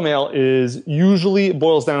stereotypical alpha male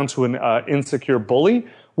boils down to an insecure bully,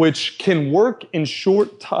 which can work in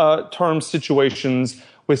short-term situations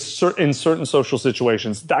in certain social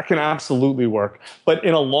situations. That can absolutely work. But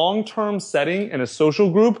in a long-term setting, in a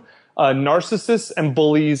social group, narcissists and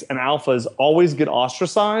bullies and alphas always get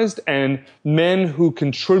ostracized, and men who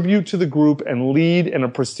contribute to the group and lead in a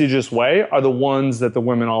prestigious way are the ones that the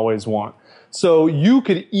women always want. So you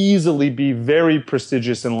could easily be very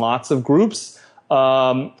prestigious in lots of groups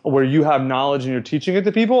where you have knowledge and you're teaching it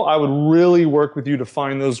to people. I would really work with you to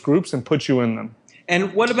find those groups and put you in them.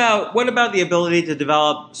 And what about the ability to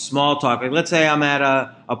develop small talk? Like, let's say I'm at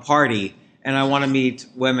a party and I want to meet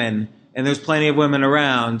women, and there's plenty of women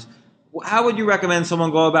around. How would you recommend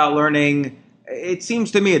someone go about learning? It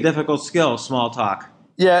seems to me a difficult skill, small talk.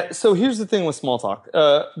 Yeah, so here's the thing with small talk.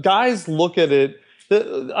 Guys look at it,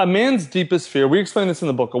 a man's deepest fear, we explain this in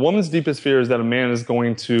the book, a woman's deepest fear is that a man is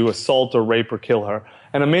going to assault or rape or kill her.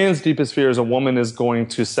 And a man's deepest fear is a woman is going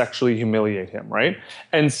to sexually humiliate him, right?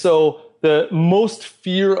 And so the most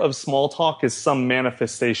fear of small talk is some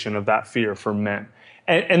manifestation of that fear for men.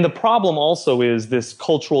 And the problem also is this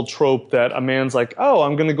cultural trope that a man's like, oh,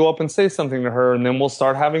 I'm going to go up and say something to her and then we'll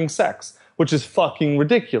start having sex, which is fucking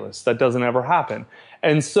ridiculous. That doesn't ever happen.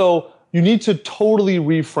 And so you need to totally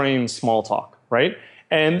reframe small talk, right?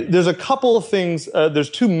 And there's a couple of things, there's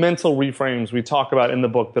two mental reframes we talk about in the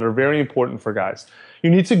book that are very important for guys. You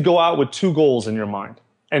need to go out with two goals in your mind,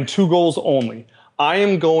 and two goals only. I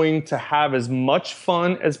am going to have as much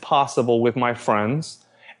fun as possible with my friends,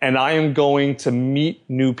 and I am going to meet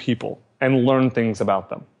new people and learn things about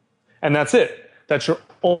them. And that's it. That's your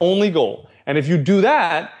only goal. And if you do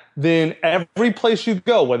that, then every place you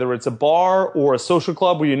go, whether it's a bar or a social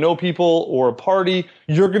club where you know people or a party,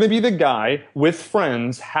 you're going to be the guy with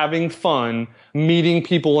friends having fun, meeting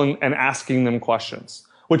people and asking them questions,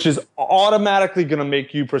 which is automatically going to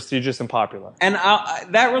make you prestigious and popular. And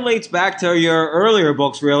that relates back to your earlier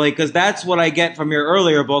books, really, because that's what I get from your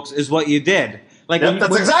earlier books is what you did. Like,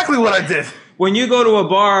 that's exactly what I did. When you go to a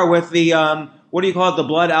bar with the, what do you call it, the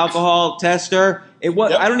blood alcohol tester,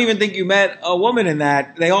 I don't even think you met a woman in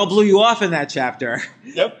that. They all blew you off in that chapter.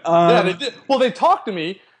 Yep. Yeah, they did. Well, they talked to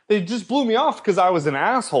me. They just blew me off because I was an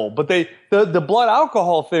asshole. But the blood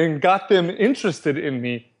alcohol thing got them interested in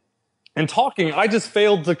me and talking. I just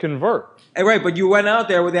failed to convert. Right, but you went out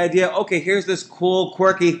there with the idea, okay, here's this cool,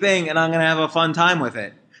 quirky thing, and I'm going to have a fun time with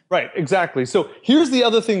it. Right, exactly. So here's the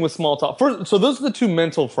other thing with small talk. So those are the two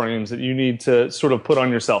mental frames that you need to sort of put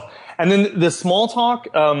on yourself. And then the small talk,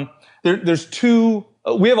 there's two,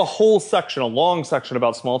 we have a whole section, a long section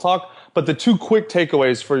about small talk, but the two quick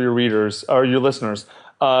takeaways for your readers or your listeners.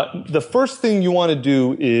 The first thing you want to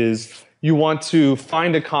do is you want to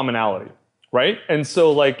find a commonality, right? And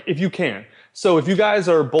so like, if you can. So if you guys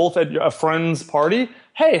are both at a friend's party,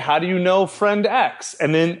 hey, how do you know friend X?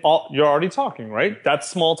 And then you're already talking, right? That's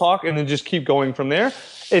small talk, and then just keep going from there.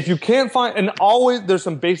 If you can't find, and always there's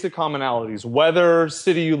some basic commonalities, weather,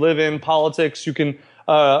 city you live in, politics, you can,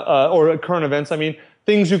 or current events, I mean,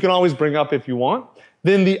 things you can always bring up if you want.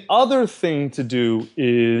 Then the other thing to do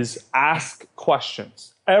is ask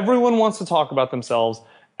questions. Everyone wants to talk about themselves.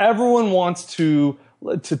 Everyone wants to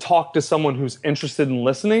talk to someone who's interested in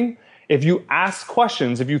listening. If you ask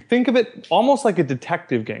questions, if you think of it almost like a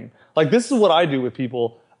detective game, like this is what I do with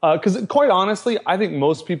people, because quite honestly, I think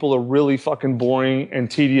most people are really fucking boring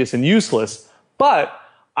and tedious and useless, but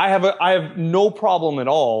I have no problem at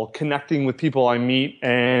all connecting with people I meet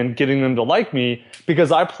and getting them to like me,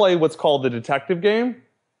 because I play what's called the detective game,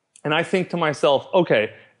 and I think to myself,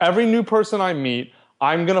 okay, every new person I meet,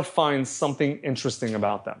 I'm going to find something interesting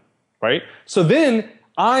about them, right? So then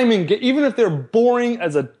even if they're boring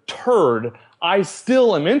as a turd, I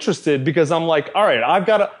still am interested, because I'm like, all right, I've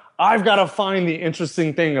got to find the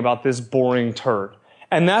interesting thing about this boring turd.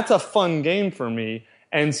 And that's a fun game for me.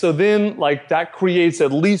 And so then like that creates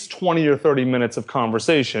at least 20 or 30 minutes of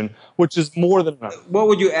conversation, which is more than enough. What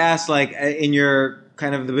would you ask like in your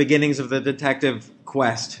kind of the beginnings of the detective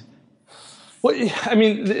quest? Well, I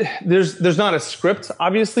mean, there's not a script.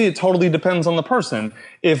 Obviously, it totally depends on the person.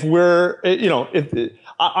 If I'm going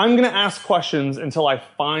to ask questions until I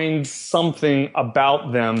find something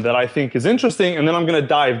about them that I think is interesting, and then I'm going to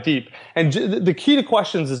dive deep. And the key to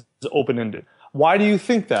questions is open-ended. Why do you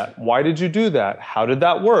think that? Why did you do that? How did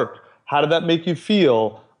that work? How did that make you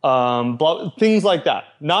feel? Things like that.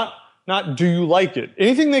 Not do you like it?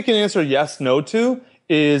 Anything they can answer yes, no to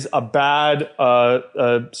is a bad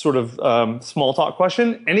sort of small talk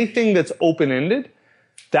question. Anything that's open-ended,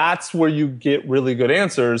 that's where you get really good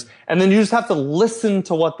answers. And then you just have to listen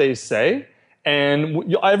to what they say.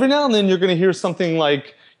 And every now and then you're going to hear something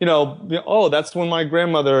like, oh, that's when my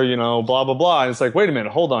grandmother, blah, blah, blah. And it's like, wait a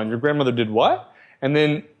minute, hold on. Your grandmother did what? And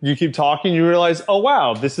then you keep talking, you realize, oh,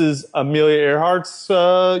 wow, this is Amelia Earhart's,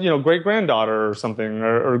 great-granddaughter or something,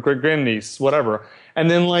 or great-grandniece, whatever. And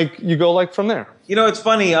then, you go, from there. It's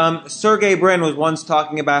funny. Sergey Brin was once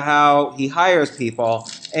talking about how he hires people,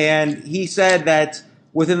 and he said that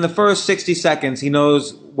within the first 60 seconds, he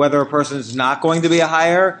knows whether a person is not going to be a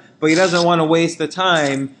hire, but he doesn't want to waste the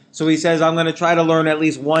time. So he says, I'm going to try to learn at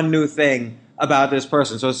least one new thing about this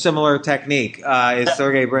person. So a similar technique is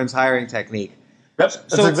Sergey Brin's hiring technique. Yep,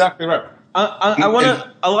 that's exactly right.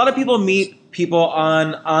 A lot of people meet people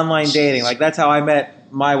on online dating. Like that's how I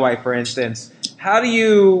met my wife, for instance. How do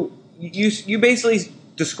you basically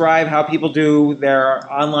describe how people do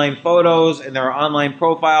their online photos and their online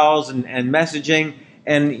profiles and messaging,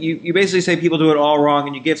 and you basically say people do it all wrong,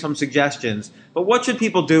 and you give some suggestions. But what should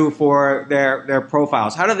people do for their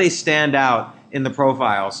profiles? How do they stand out in the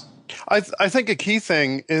profiles? I think a key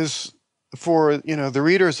thing is for the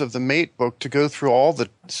readers of the Mate book to go through all the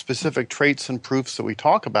specific traits and proofs that we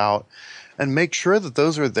talk about and make sure that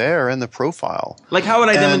those are there in the profile. Like how would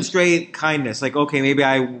I demonstrate kindness? Like, okay, maybe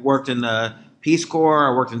I worked in the Peace Corps,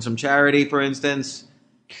 or worked in some charity, for instance.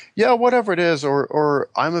 Yeah, whatever it is, or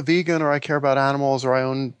I'm a vegan, or I care about animals, or I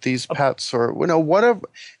own these pets, or whatever,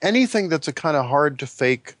 anything that's a kind of hard to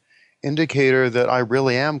fake indicator that I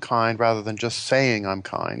really am kind rather than just saying I'm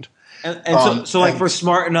kind. And so for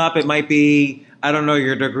Smarten Up, it might be, I don't know,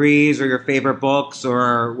 your degrees or your favorite books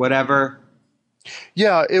or whatever.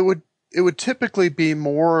 Yeah, it would typically be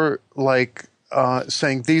more like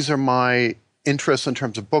saying these are my interests in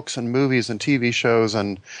terms of books and movies and TV shows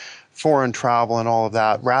and foreign travel and all of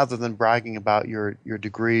that, rather than bragging about your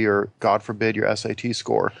degree or, God forbid, your SAT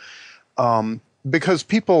score. Because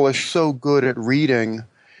people are so good at reading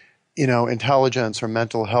intelligence or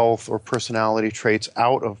mental health or personality traits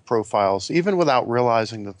out of profiles, even without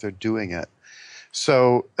realizing that they're doing it.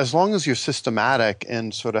 So as long as you're systematic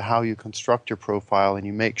in sort of how you construct your profile and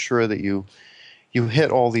you make sure that you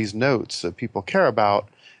hit all these notes that people care about,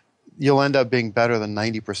 you'll end up being better than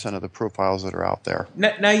 90% of the profiles that are out there.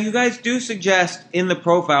 Now, you guys do suggest in the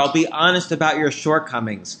profile, be honest about your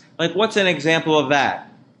shortcomings. Like, what's an example of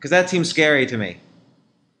that? Because that seems scary to me.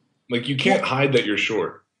 Like, you can't hide that you're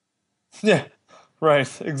short. Yeah,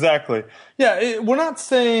 right. Exactly. Yeah, we're not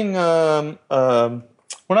saying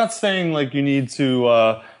like you need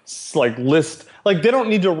to list. Like, they don't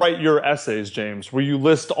need to write your essays, James, where you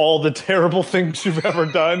list all the terrible things you've ever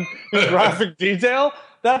done in graphic detail.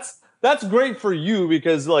 That's great for you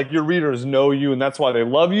because your readers know you and that's why they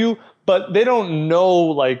love you. But they don't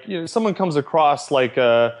know someone comes across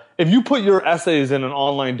if if you put your essays in an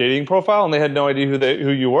online dating profile and they had no idea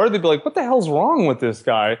who you were, they'd be like, what the hell's wrong with this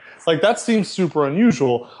guy? Like, that seems super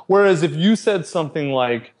unusual. Whereas if you said something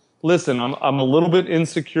like, listen, I'm a little bit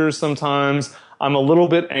insecure sometimes, I'm a little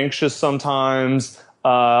bit anxious sometimes,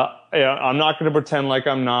 I'm not going to pretend like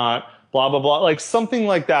I'm not, blah, blah, blah. Like something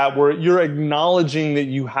like that where you're acknowledging that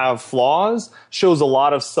you have flaws shows a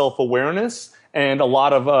lot of self-awareness and a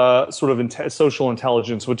lot of sort of social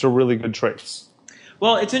intelligence, which are really good traits.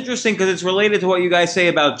 Well, it's interesting because it's related to what you guys say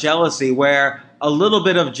about jealousy, where a little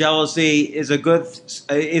bit of jealousy is a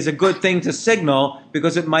good thing to signal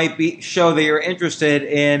because it might show that you're interested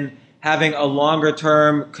in having a longer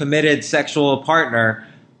term committed sexual partner.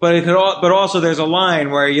 But but also there's a line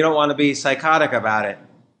where you don't want to be psychotic about it.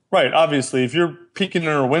 Right. Obviously, if you're peeking in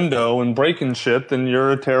her window and breaking shit, then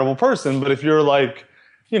you're a terrible person. But if you're like,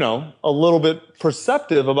 a little bit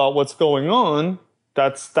perceptive about what's going on,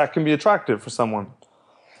 that can be attractive for someone.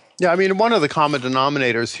 Yeah, I mean, one of the common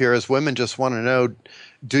denominators here is women just want to know,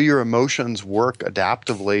 do your emotions work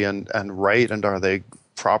adaptively and right, and are they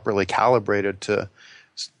properly calibrated to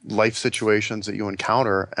life situations that you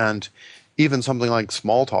encounter? And even something like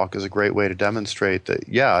small talk is a great way to demonstrate that,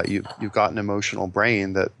 yeah, you've got an emotional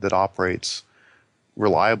brain that operates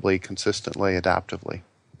reliably, consistently, adaptively.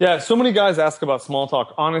 Yeah, so many guys ask about small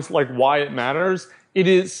talk, honestly, like why it matters. It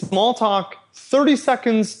is small talk, 30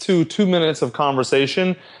 seconds to 2 minutes of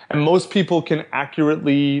conversation, and most people can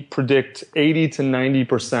accurately predict 80 to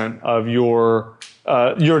 90% of your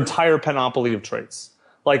entire panoply of traits.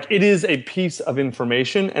 Like, it is a piece of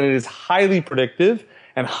information, and it is highly predictive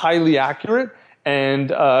and highly accurate.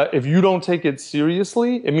 And if you don't take it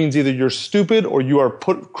seriously, it means either you're stupid or you are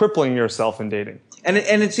crippling yourself in dating. And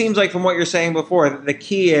it seems like from what you're saying before, the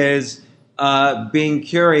key is being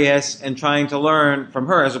curious and trying to learn from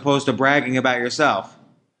her as opposed to bragging about yourself.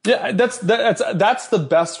 Yeah, that's the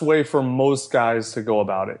best way for most guys to go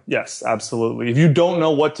about it. Yes, absolutely. If you don't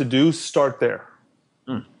know what to do, start there.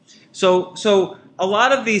 So a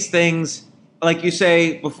lot of these things, like you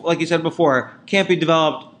said before, can't be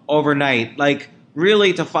developed overnight. Like,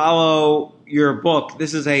 really, to follow your book,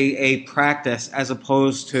 this is a practice as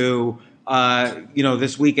opposed to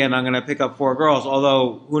this weekend I'm going to pick up 4 girls.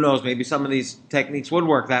 Although, who knows, maybe some of these techniques would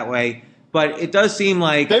work that way. But it does seem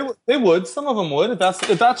like they would. Some of them would.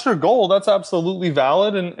 If that's your goal, that's absolutely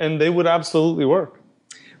valid, and they would absolutely work.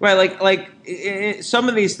 Right, like some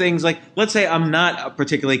of these things, like let's say I'm not a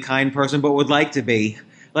particularly kind person, but would like to be.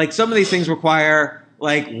 Like, some of these things require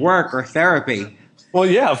like work or therapy. Well,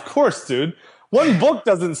 yeah, of course, dude. One book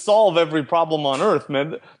doesn't solve every problem on earth,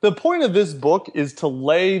 man. The point of this book is to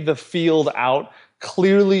lay the field out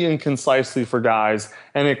clearly and concisely for guys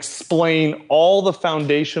and explain all the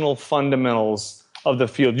foundational fundamentals of the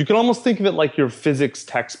field. You can almost think of it like your physics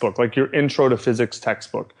textbook, like your intro to physics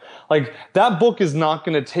textbook. Like, that book is not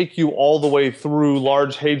going to take you all the way through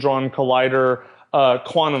Large Hadron Collider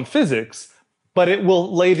quantum physics, but it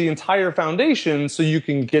will lay the entire foundation so you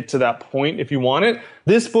can get to that point if you want it.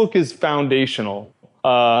 This book is foundational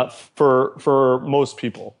for most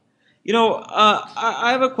people.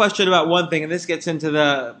 I have a question about one thing, and this gets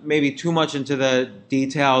into maybe too much into the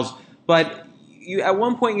details, but at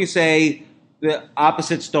one point you say the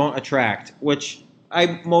opposites don't attract, which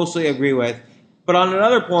I mostly agree with. But on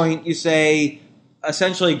another point, you say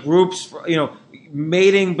essentially groups,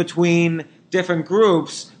 mating between different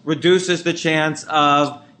groups reduces the chance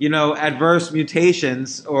of, adverse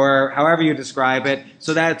mutations, or however you describe it.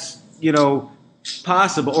 So that's,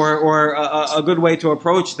 possible or a good way to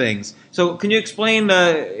approach things. So can you explain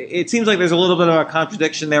it seems like there's a little bit of a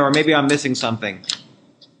contradiction there, or maybe I'm missing something.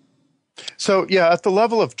 So, yeah, at the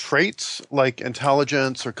level of traits like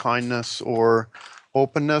intelligence or kindness or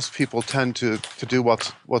openness, people tend to do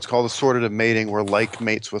what's called assortative mating, where like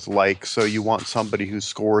mates with like. So you want somebody who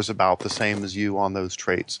scores about the same as you on those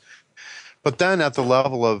traits. But then at the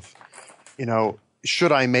level of,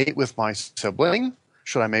 should I mate with my sibling?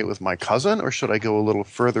 Should I mate with my cousin? Or should I go a little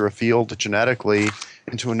further afield genetically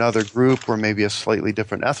into another group, or maybe a slightly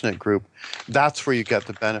different ethnic group? That's where you get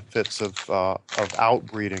the benefits of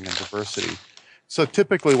outbreeding and diversity. So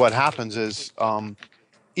typically what happens is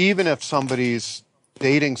even if somebody's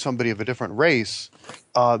dating somebody of a different race,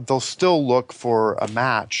 they'll still look for a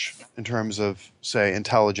match in terms of, say,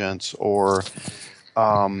 intelligence or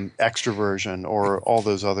extroversion or all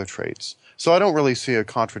those other traits. So I don't really see a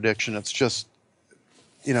contradiction. It's just,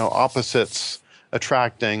 opposites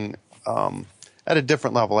attracting at a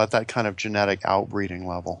different level, at that kind of genetic outbreeding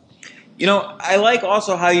level. I like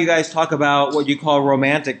also how you guys talk about what you call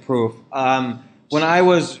romantic proof. When I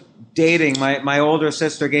was dating, my older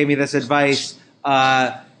sister gave me this advice.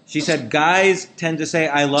 she said guys tend to say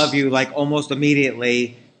 "I love you" like almost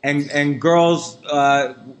immediately, and girls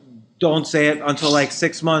don't say it until like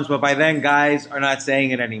 6 months. But by then, guys are not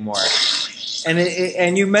saying it anymore.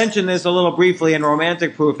 And you mentioned this a little briefly in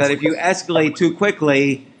Romantic Proof that if you escalate too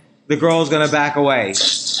quickly, the girl's going to back away.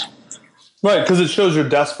 Right, because it shows you're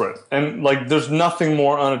desperate. And, like, there's nothing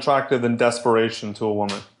more unattractive than desperation to a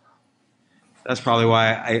woman. That's probably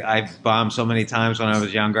why I bombed so many times when I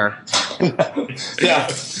was younger. Yeah.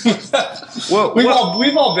 Well,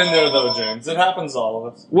 we've all been there, though, James. It happens to all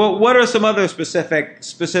of us. Well, what are some other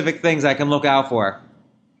specific things I can look out for?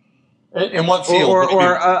 In what field?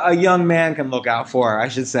 Or a young man can look out for, I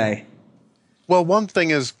should say. Well, one thing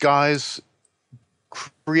is guys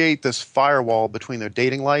create this firewall between their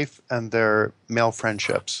dating life and their male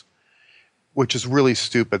friendships, which is really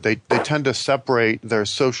stupid. They tend to separate their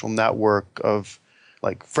social network of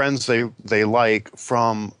like friends they like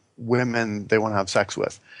from women they want to have sex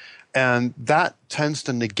with. And that tends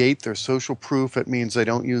to negate their social proof. It means they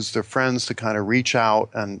don't use their friends to kind of reach out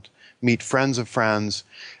and meet friends of friends.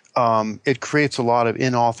 It creates a lot of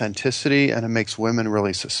inauthenticity, and it makes women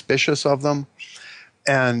really suspicious of them.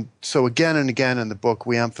 And so again and again in the book,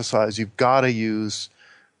 we emphasize you've got to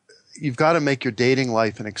make your dating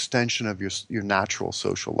life an extension of your natural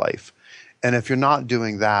social life. And if you're not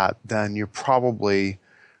doing that, then you're probably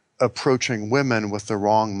approaching women with the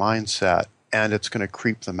wrong mindset, and it's going to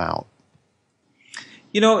creep them out.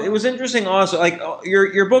 You know, it was interesting also, like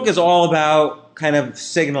your book is all about kind of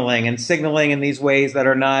signaling in these ways that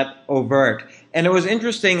are not overt. And it was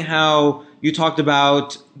interesting how you talked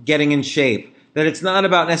about getting in shape, that it's not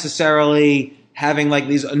about necessarily having like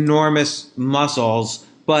these enormous muscles,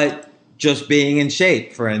 but just being in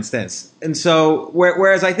shape, for instance. And so,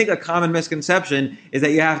 whereas I think a common misconception is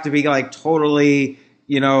that you have to be like totally,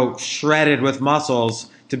 shredded with muscles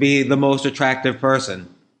to be the most attractive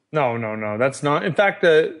person. No, that's not. In fact,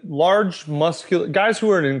 large muscular guys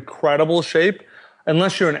who are in incredible shape,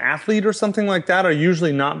 unless you're an athlete or something like that, are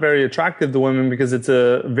usually not very attractive to women because it's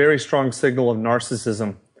a very strong signal of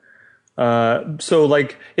narcissism. So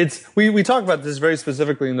like we talk about this very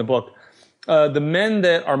specifically in the book. The men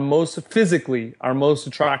that are most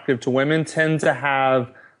attractive to women tend to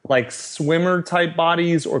have like swimmer type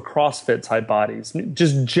bodies or CrossFit type bodies,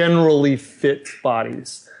 just generally fit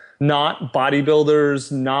bodies, not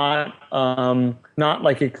bodybuilders, not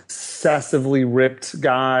like excessively ripped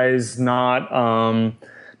guys, no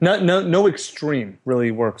extreme really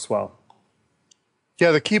works well.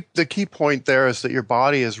 Yeah, the key point there is that your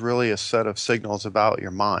body is really a set of signals about your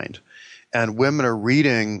mind. And women are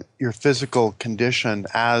reading your physical condition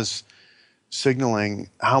as signaling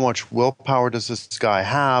how much willpower does this guy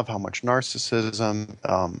have, how much narcissism,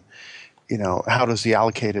 how does he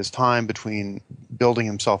allocate his time between building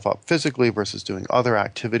himself up physically versus doing other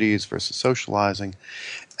activities versus socializing.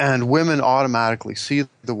 And women automatically see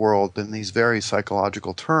the world in these very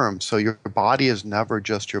psychological terms. So your body is never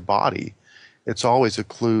just your body. It's always a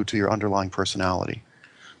clue to your underlying personality.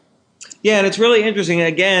 Yeah, and it's really interesting.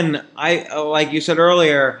 Again, like you said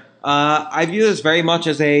earlier, I view this very much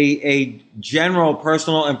as a general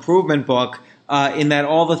personal improvement book in that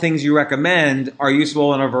all the things you recommend are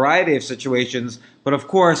useful in a variety of situations. But of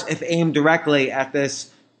course, if aimed directly at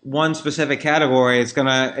this one specific category,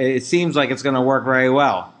 it seems like it's gonna work very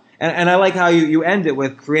well. And I like how you end it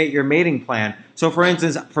with create your mating plan. So for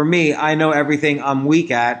instance, for me, I know everything I'm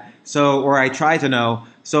weak at, or I try to know.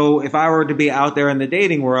 So if I were to be out there in the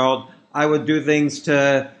dating world, I would do things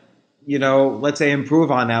to, let's say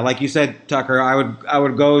improve on that. Like you said, Tucker, I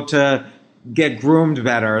would go to get groomed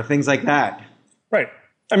better, things like that. Right.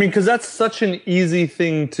 I mean, because that's such an easy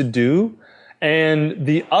thing to do. And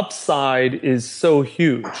the upside is so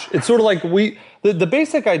huge. It's sort of like the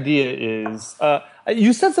basic idea is,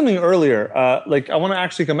 you said something earlier, I want to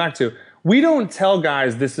actually come back to. We don't tell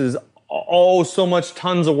guys this is, so much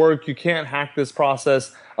tons of work. You can't hack this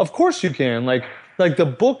process. Of course you can. Like the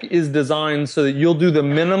book is designed so that you'll do the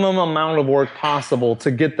minimum amount of work possible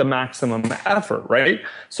to get the maximum effort, right?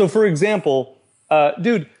 So for example,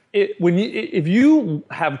 if you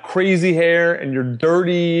have crazy hair and you're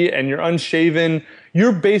dirty and you're unshaven,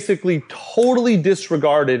 you're basically totally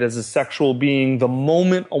disregarded as a sexual being the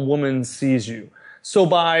moment a woman sees you. So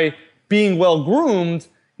by being well groomed,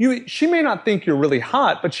 she may not think you're really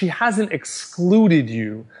hot, but she hasn't excluded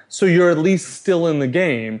you. So you're at least still in the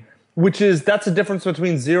game, that's a difference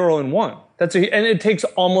between 0 and 1. And it takes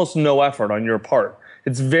almost no effort on your part.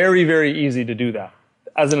 It's very, very easy to do that.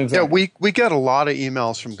 As an example. Yeah, we get a lot of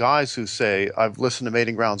emails from guys who say, I've listened to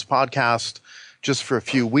Mating Grounds podcast just for a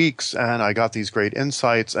few weeks and I got these great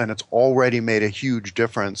insights and it's already made a huge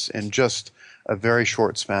difference in just a very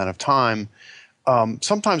short span of time.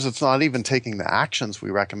 Sometimes it's not even taking the actions we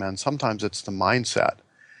recommend. Sometimes it's the mindset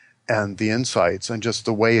and the insights and just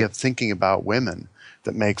the way of thinking about women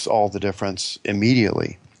that makes all the difference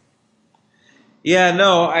immediately. Yeah,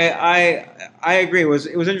 no, I agree. It was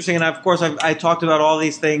interesting, and of course I talked about all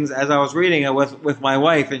these things as I was reading it with my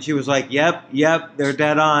wife, and she was like, "Yep, they're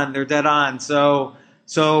dead on." So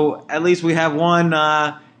at least we have one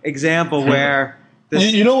example where.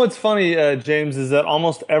 You know what's funny, James, is that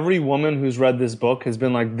almost every woman who's read this book has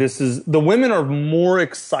been like, the women are more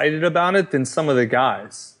excited about it than some of the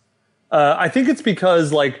guys. I think it's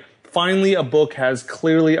because, like, finally a book has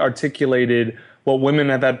clearly articulated what women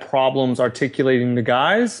have had problems articulating to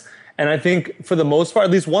guys. And I think for the most part,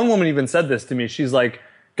 at least one woman even said this to me. She's like,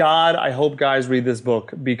 God, I hope guys read this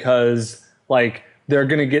book because, like, they're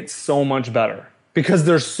going to get so much better. Because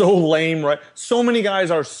they're so lame, right? So many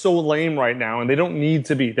guys are so lame right now, and they don't need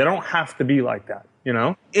to be. They don't have to be like that, you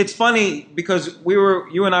know? It's funny because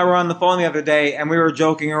you and I were on the phone the other day, and we were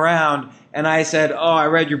joking around, and I said, "Oh, I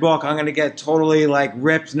read your book. I'm going to get totally like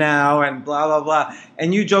ripped now," and blah blah blah.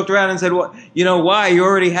 And you joked around and said, "Well, you know why? You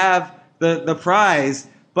already have the prize."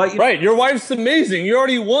 But right, your wife's amazing. You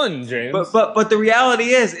already won, James. But the reality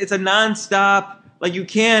is, it's a nonstop. Like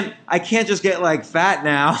I can't just get like fat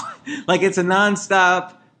now. Like it's a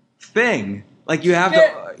nonstop thing. Like you have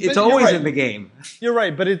to, it's always in the game. You're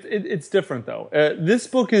right, but it's different though. This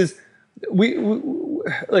book is,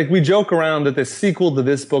 we joke around that the sequel to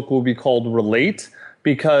this book will be called Relate,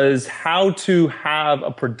 because how to have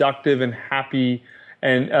a productive and happy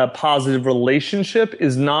and a positive relationship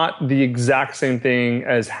is not the exact same thing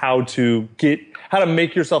as how to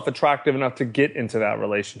make yourself attractive enough to get into that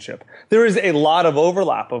relationship. There is a lot of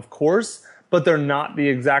overlap, of course, but they're not the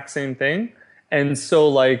exact same thing. And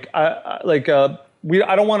so, I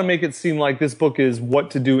don't want to make it seem like this book is what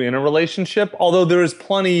to do in a relationship. Although there is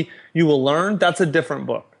plenty you will learn. That's a different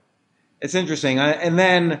book. It's interesting. And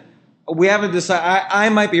then we haven't decided. I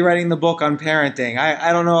might be writing the book on parenting.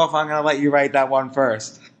 I don't know if I'm going to let you write that one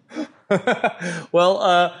first.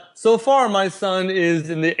 Well, so far my son is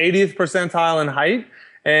in the 80th percentile in height,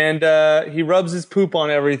 and he rubs his poop on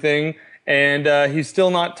everything, and he's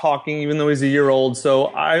still not talking, even though he's a year old. So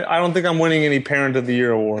I don't think I'm winning any Parent of the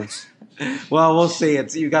Year awards. Well, we'll see.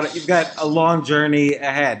 You've got a long journey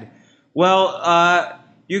ahead. Well,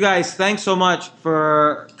 you guys, thanks so much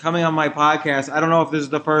for coming on my podcast. I don't know if this is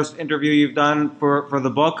the first interview you've done for the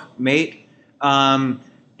book, Mate.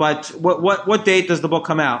 But what date does the book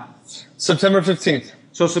come out? September 15th.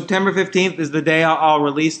 So September 15th is the day I'll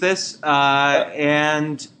release this.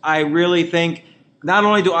 And I really think, not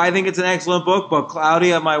only do I think it's an excellent book, but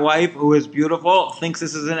Claudia, my wife, who is beautiful, thinks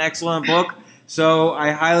this is an excellent book. So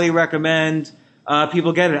I highly recommend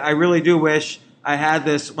people get it. I really do wish I had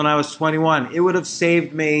this when I was 21. It would have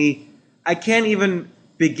saved me. I can't even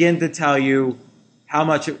begin to tell you how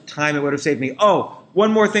much time it would have saved me. Oh,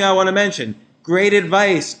 one more thing I want to mention. Great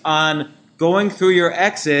advice on going through your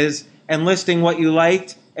exes and listing what you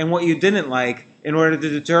liked and what you didn't like in order to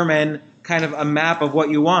determine kind of a map of what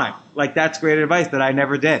you want. Like, that's great advice that I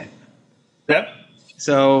never did. Yep.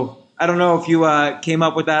 So I don't know if you came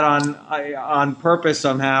up with that on purpose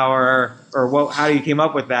somehow, or how you came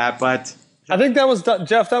up with that, but I think that was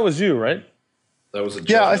Jeff. That was you, right? That was a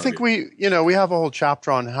yeah. I think we have a whole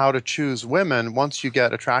chapter on how to choose women. Once you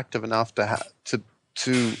get attractive enough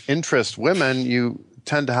to interest women, you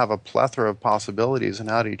tend to have a plethora of possibilities, and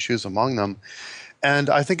how do you choose among them? And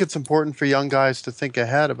I think it's important for young guys to think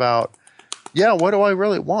ahead about, what do I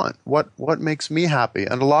really want? What makes me happy?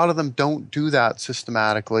 And a lot of them don't do that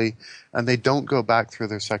systematically, and they don't go back through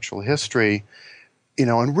their sexual history,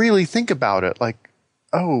 and really think about it. Like,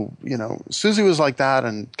 Susie was like that,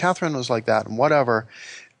 and Catherine was like that, and whatever.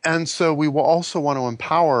 And so we will also want to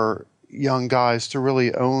empower young guys to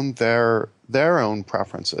really own their own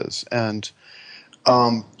preferences. And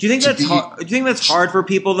do you think that's hard? Do you think that's hard for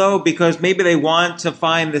people though, because maybe they want to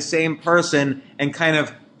find the same person and kind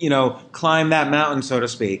of climb that mountain, so to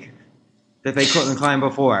speak, that they couldn't climb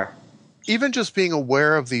before? Even just being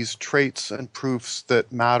aware of these traits and proofs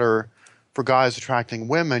that matter for guys attracting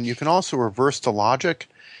women, you can also reverse the logic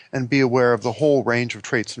and be aware of the whole range of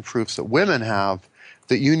traits and proofs that women have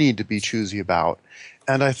that you need to be choosy about.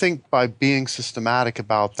 And I think by being systematic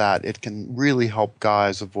about that, it can really help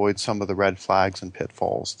guys avoid some of the red flags and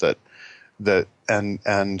pitfalls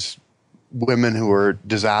and women who are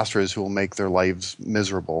disasters, who will make their lives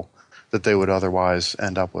miserable, that they would otherwise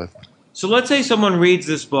end up with. So let's say someone reads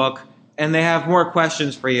this book and they have more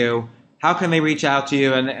questions for you. How can they reach out to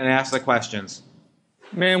you and ask the questions?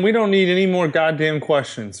 Man, we don't need any more goddamn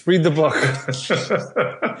questions. Read the book.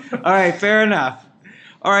 All right, fair enough.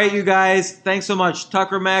 All right, you guys, thanks so much.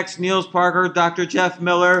 Tucker Max, Niels Parker, Dr. Jeff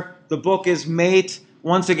Miller. The book is Mate.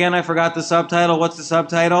 Once again, I forgot the subtitle. What's the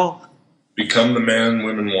subtitle? Become the Man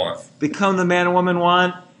Women Want. Become the Man and Woman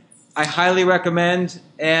Want. I highly recommend,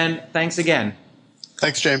 and thanks again.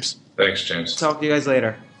 Thanks, James. Thanks, James. Talk to you guys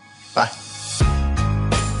later. Bye.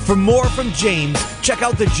 For more from James, check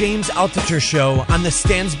out The James Altucher Show on the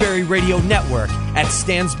Stansberry Radio Network at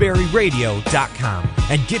stansberryradio.com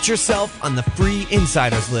and get yourself on the free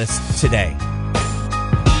Insiders list today.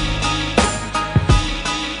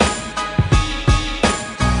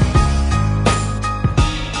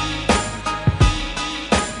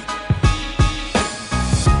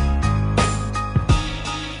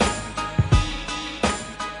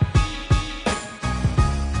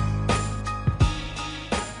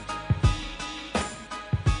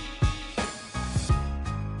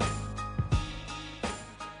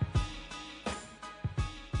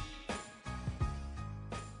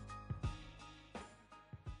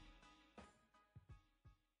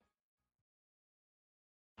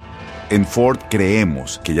 En Ford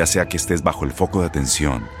creemos que ya sea que estés bajo el foco de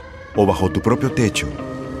atención o bajo tu propio techo,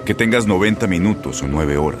 que tengas 90 minutos o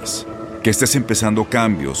 9 horas, que estés empezando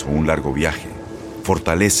cambios o un largo viaje,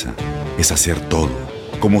 fortaleza es hacer todo,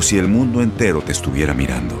 como si el mundo entero te estuviera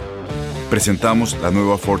mirando. Presentamos la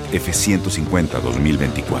nueva Ford F-150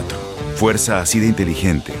 2024. Fuerza así de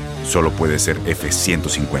inteligente solo puede ser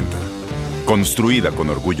F-150. Construida con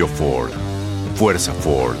orgullo Ford. Fuerza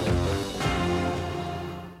Ford.